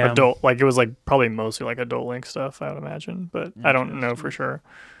Yeah. adult, like it was like probably mostly like Adult Link stuff, I would imagine, but I don't know for sure.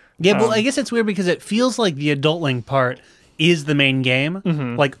 Yeah, well, I guess it's weird because it feels like the Adult Link part is the main game.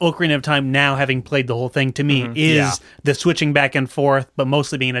 Mm-hmm. Like Ocarina of Time, now having played the whole thing, to me is Yeah. the switching back and forth, but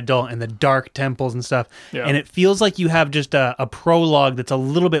mostly being an adult and the dark temples and stuff. Yeah. And it feels like you have just a prologue that's a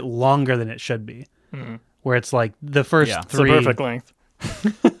little bit longer than it should be, where it's like the first Yeah. It's the three. perfect length.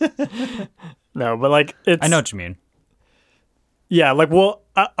 No, but like it's I know what you mean. Yeah, like, well,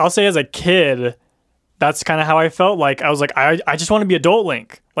 I'll say as a kid, that's kind of how I felt. Like, I was like, I just want to be Adult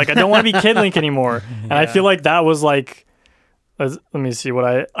Link. Like, I don't want to be Kid Link anymore. And I feel like that was like, let me see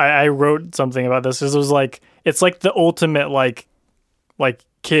what I wrote something about this. Because it was like, it's like the ultimate, like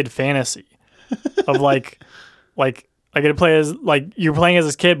kid fantasy of like I get to play as, like, you're playing as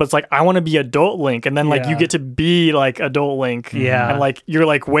this kid, but it's like, I want to be Adult Link. And then, like, you Yeah. get to be, like, Adult Link. Yeah. And, like, you're,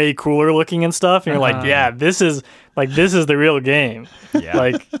 like, way cooler looking and stuff. And you're like, yeah, this is the real game. Yeah.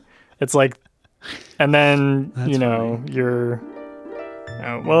 Like, it's like, and then, That's you know, you're,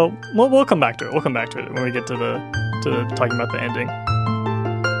 well, we'll come back to it. We'll come back to it when we get to talking about the ending.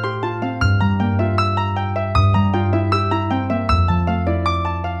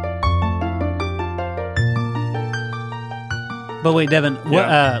 But wait, Devin, what,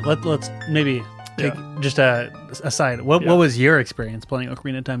 Yeah. let's maybe take Yeah. just a aside. What Yeah. was your experience playing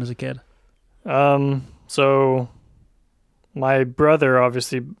Ocarina of Time as a kid? So my brother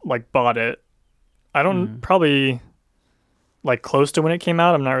obviously like bought it. I don't probably like close to when it came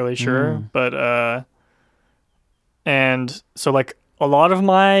out. I'm not really sure, but and so like a lot of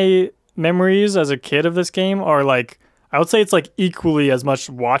my memories as a kid of this game are like, I would say it's like equally as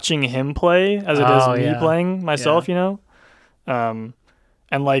much watching him play as it is Oh, me yeah. playing myself, you know? And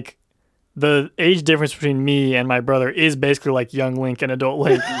like the age difference between me and my brother is basically like young Link and adult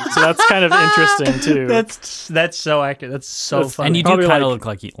Link. So that's kind of interesting too. That's so accurate. That's so That's- funny. And you do Probably kind of like-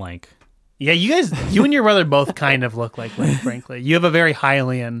 look like Link. Yeah, you and your brother both kind of look like Link, frankly. You have a very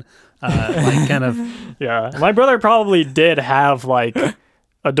Hylian, like, kind of... Yeah. My brother probably did have like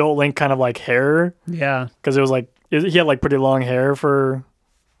adult Link kind of like hair, Yeah. because it was like, he had like pretty long hair for,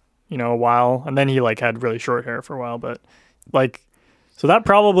 you know, a while. And then he like had really short hair for a while. But like, so that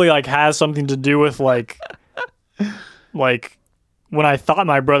probably like has something to do with like when I thought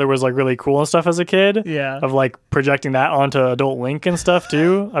my brother was like really cool and stuff as a kid, Yeah. of like projecting that onto adult Link and stuff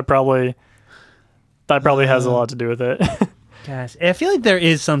too. That probably has a lot to do with it. Gosh, I feel like there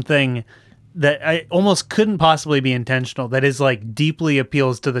is something that I almost couldn't possibly be intentional that is like deeply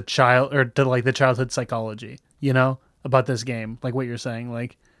appeals to the child or to like the childhood psychology, you know, about this game. Like what you're saying.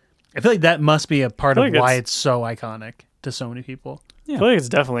 Like, I feel like that must be a part I of feel like why it's- it's so iconic to so many people. I feel like it's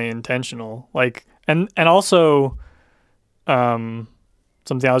definitely intentional. Like, and also, something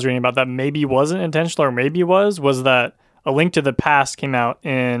I was reading about that maybe wasn't intentional or maybe was that A Link to the Past came out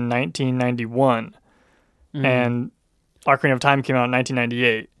in 1991 and Ocarina of Time came out in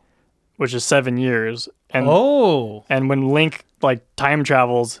 1998, which is 7 years. And Oh. and when Link like time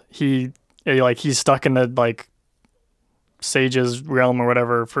travels, he's stuck in the like Sage's realm or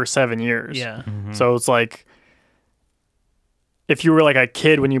whatever for 7 years. Yeah. So it's like, if you were like a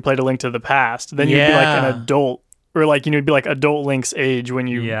kid when you played A Link to the Past, then you'd be like an Yeah. adult, or like you'd be like adult Link's age when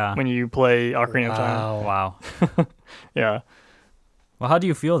you Yeah. play Ocarina of Time. Wow. Wow. Yeah. Well, how do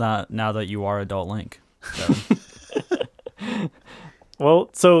you feel now that you are adult Link? Well,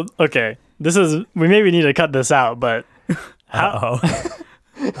 so okay, we maybe need to cut this out, but Oh,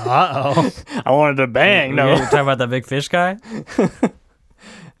 Uh-oh. I wanted to bang. You're No, talking about that big fish guy?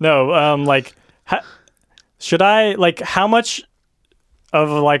 no. Like, should I like how much of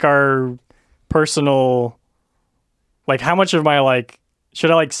like our personal, like how much of my like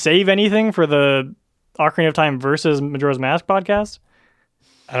should I like save anything for the Ocarina of Time versus Majora's Mask podcast?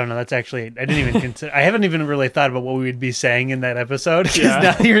 I don't know. That's actually, I didn't even consider, I haven't even really thought about what we would be saying in that episode. 'Cause Yeah.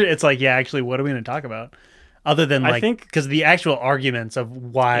 now it's like, yeah, actually, what are we going to talk about? Other than I like, think- because the actual arguments of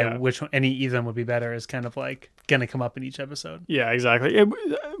why, Yeah. which one, any either of them would be better is kind of like going to come up in each episode. Yeah, exactly.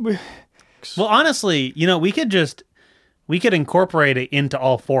 Well, honestly, we could incorporate it into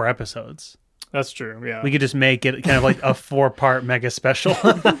all 4 episodes. That's true. Yeah. We could just make it kind of like a 4-part mega special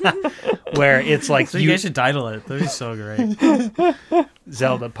where it's like So you guys should title it. That'd be so great.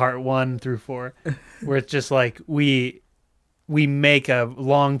 Zelda part 1 through 4, where it's just like we make a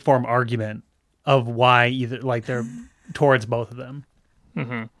long form argument of why either like they're towards both of them.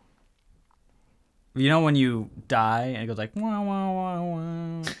 Mm-hmm. You know when you die and it goes like wah wah wah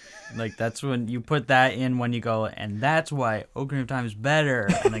wah, like that's when you put that in when you go, and that's why Ocarina of Time is better,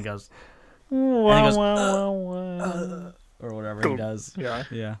 and it goes Wah, goes, wah, wah. or whatever Cool. he does. Yeah.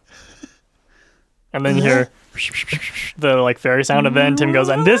 Yeah. And then you hear the like fairy sound, and then Tim goes,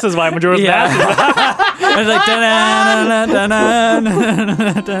 and this is why Majora's Mask. Yeah. It's like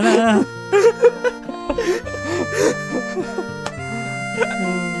da-na-na-na-na-na-na-na-na.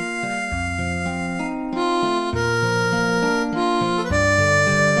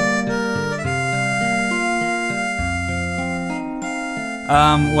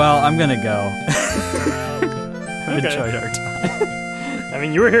 Well, I'm gonna go. I've Okay. enjoyed our time. I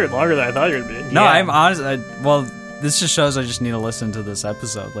mean, you were here longer than I thought you would be. No, Yeah. I'm honest. Well, this just shows I just need to listen to this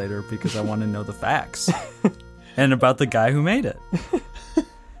episode later because I want to know the facts and about the guy who made it.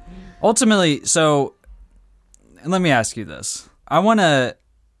 Ultimately, so let me ask you this. I want to.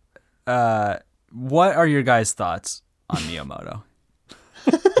 What are your guys' thoughts on Miyamoto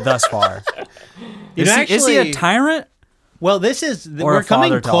thus far? Is he a tyrant? Well, this is Or a we're coming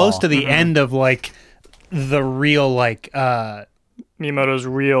father to close all. to the end of like the real like Miyamoto's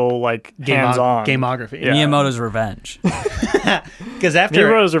real like hands-on. gameography. Yeah. Miyamoto's revenge. Because after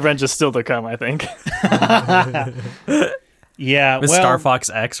Miyamoto's revenge is still to come, I think. yeah, With well, Star Fox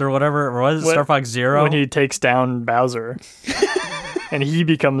X or whatever. Or was it When- Star Fox Zero? When he takes down Bowser, and he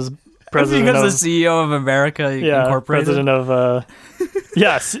becomes He president becomes of the CEO of America Incorporated. president of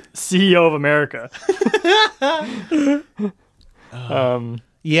CEO of America.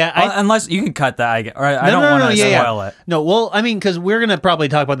 yeah, Unless you can cut that, I No, don't no, want no, to yeah, spoil it. No, well, I mean, because we're gonna probably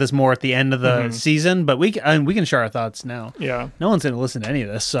talk about this more at the end of the Mm-hmm. season, but we can share our thoughts now. Yeah. No one's gonna listen to any of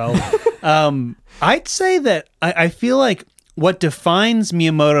this, so I'd say that I feel like what defines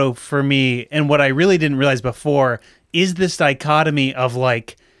Miyamoto for me, and what I really didn't realize before, is this dichotomy of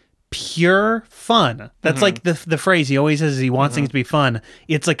like pure fun. That's like the phrase he always says. He wants things to be fun.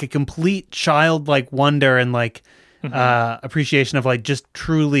 It's like a complete childlike wonder and like appreciation of like just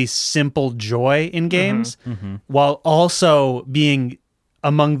truly simple joy in games, while also being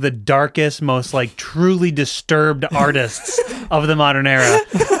among the darkest, most like truly disturbed artists of the modern era,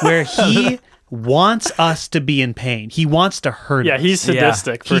 where he wants us to be in pain. He wants to hurt Yeah, us. he's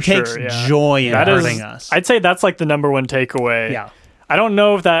sadistic for He sure. takes yeah. joy in That is- hurting us. I'd say that's like the number one takeaway. Yeah. I don't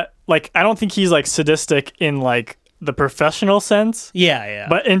know if that like I don't think he's like sadistic in like the professional sense, Yeah, yeah.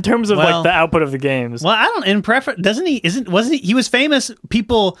 but in terms of Well- like the output of the games. well, I don't. In preference, doesn't he? Wasn't he? He was famous.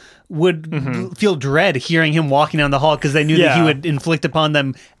 People would feel dread hearing him walking down the hall because they knew that he Yeah. would inflict upon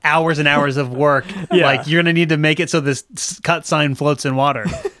them hours and hours of work. Yeah. Like you're gonna need to make it so this cut sign floats in water.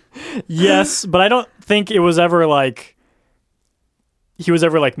 Yes, but I don't think it was ever like he was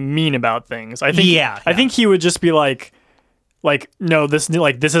ever like mean about things. I think I think he would just be like no, this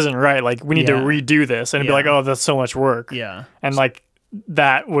isn't right. Like we need to Yeah. redo this, and it'd be Yeah. like, oh, that's so much work. Yeah. And like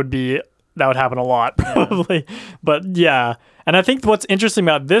that would happen a lot probably. But yeah, and I think what's interesting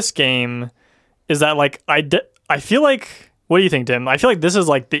about this game is that like I feel like, what do you think, Tim? I feel like this is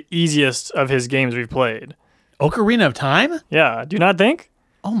like the easiest of his games we've played. Ocarina of Time? Yeah, do you not think?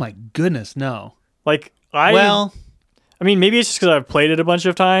 Oh my goodness, no. Like I mean, maybe it's just because I've played it a bunch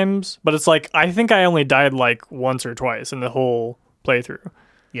of times, but it's like I think I only died like once or twice in the whole playthrough.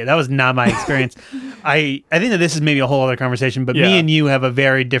 Yeah, that was not my experience. I think that this is maybe a whole other conversation, but Yeah. me and you have a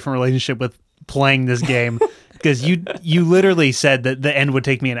very different relationship with playing this game because you literally said that the end would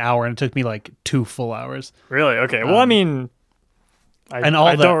take me an hour and it took me like 2 full hours. Really? Okay. Well, I mean, and all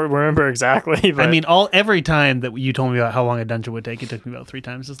I the- don't remember exactly. But I mean, every time that you told me about how long a dungeon would take, it took me about 3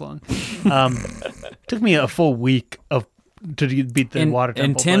 times as long. Took me a full week to beat the water temple.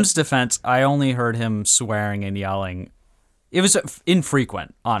 In Tim's defense, I only heard him swearing and yelling It was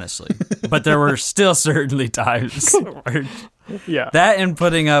infrequent, honestly, but there were still certainly times where Yeah. that and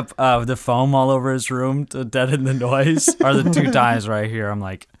putting up the foam all over his room to deaden the noise are the two times right here. I'm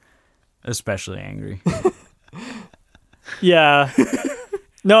like, especially angry. Yeah.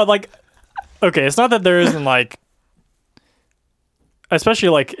 No, like, okay, it's not that there isn't like, especially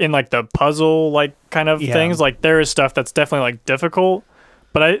like in like the puzzle like kind of Yeah. things, like there is stuff that's definitely like difficult,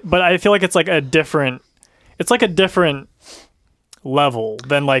 but I feel like it's like a different level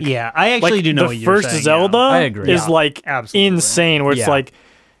than like Yeah, I actually like do know the what you're first saying. Zelda I agree. is Yeah, like absolutely. insane where it's Yeah. like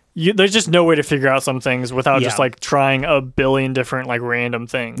there's just no way to figure out some things without just Yeah. like trying a billion different like random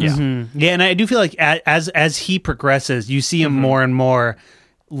things. Yeah. Mhm. Yeah, and I do feel like as he progresses, you see him Mm-hmm. more and more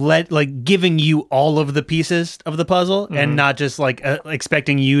giving you all of the pieces of the puzzle and not just like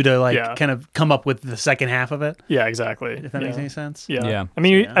expecting you to like Mm-hmm. Yeah. kind of come up with the second half of it. Yeah, exactly. If that makes any sense. Yeah. Yeah. I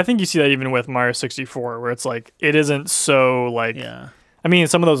mean, Yeah. I think you see that even with Mario 64, where it's like it isn't so like. Yeah. I mean,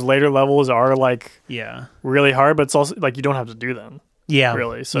 some of those later levels are like Yeah. really hard, but it's also like you don't have to do them Yeah.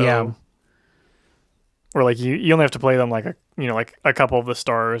 really. So, yeah. or like you only have to play them like like a couple of the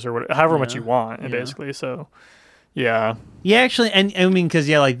stars or whatever, however much Yeah. you want, Yeah. basically. So, yeah, Yeah, actually, and I mean, because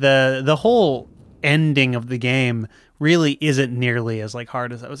like the whole ending of the game really isn't nearly as like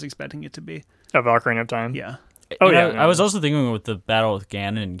hard as I was expecting it to be. of Ocarina of Time. Yeah. Oh, You know, yeah. I was also thinking with the battle with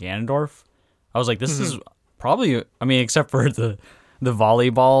Ganon and Ganondorf, I was like, this is probably, I mean, except for the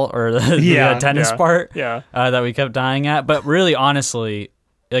volleyball or the Yeah, tennis yeah, part yeah. that we kept dying at. But really, honestly,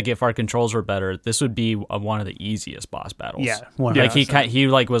 like if our controls were better, this would be one of the easiest boss battles. Yeah. Like 100%. he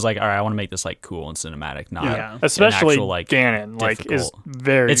like was like, all right, I want to make this like cool and cinematic, not Yeah. Especially an actual, like, Ganon, like is difficult.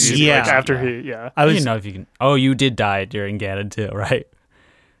 very It's easy. yeah. Like, after Yeah. he, I was. you know if you can. Oh, you did die during Ganon too, right?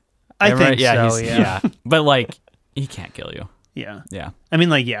 I Remember? think so. he's- Yeah. But like, he can't kill you. Yeah. Yeah. I mean,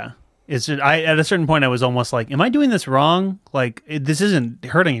 like, yeah. It's just, at a certain point, I was almost like, "Am I doing this wrong? Like, this isn't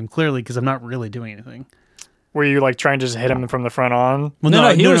hurting him clearly because I'm not really doing anything." were you like trying to just hit him from the front on? Well, No, no,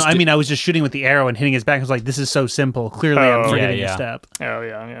 no, he no, was I mean, I was just shooting with the arrow and hitting his back. I was like, "This is so simple. Clearly, Oh, I'm forgetting yeah, a yeah. step." Oh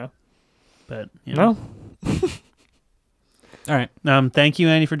yeah. But you know. No, All right. Thank you,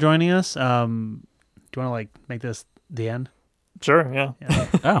 Andy, for joining us. Do you want to like make this the end? sure, yeah.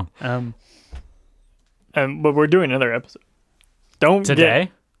 Oh, But we're doing another episode. Don't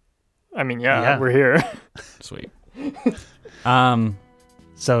today. Get, I mean, yeah, Yeah. we're here. Sweet.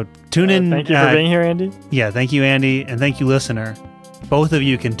 So tune in. Thank you for being here, Andy. Yeah, thank you, Andy, and thank you, listener. Both of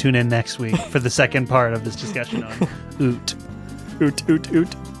you can tune in next week for the second part of this discussion on Oot. Oot oot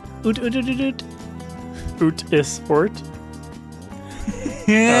oot Oot, oot, oot, oot, oot. oot is ort.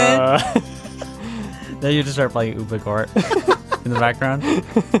 Then you just start playing Ubagort in the background.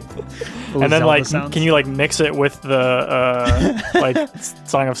 Ooh, And then Zelda like, sounds. can you like mix it with the like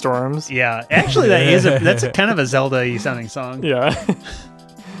Song of Storms? Yeah, actually, that's a kind of a Zelda-y sounding song. Yeah.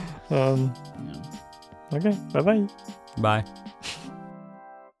 Okay. Bye bye. Bye.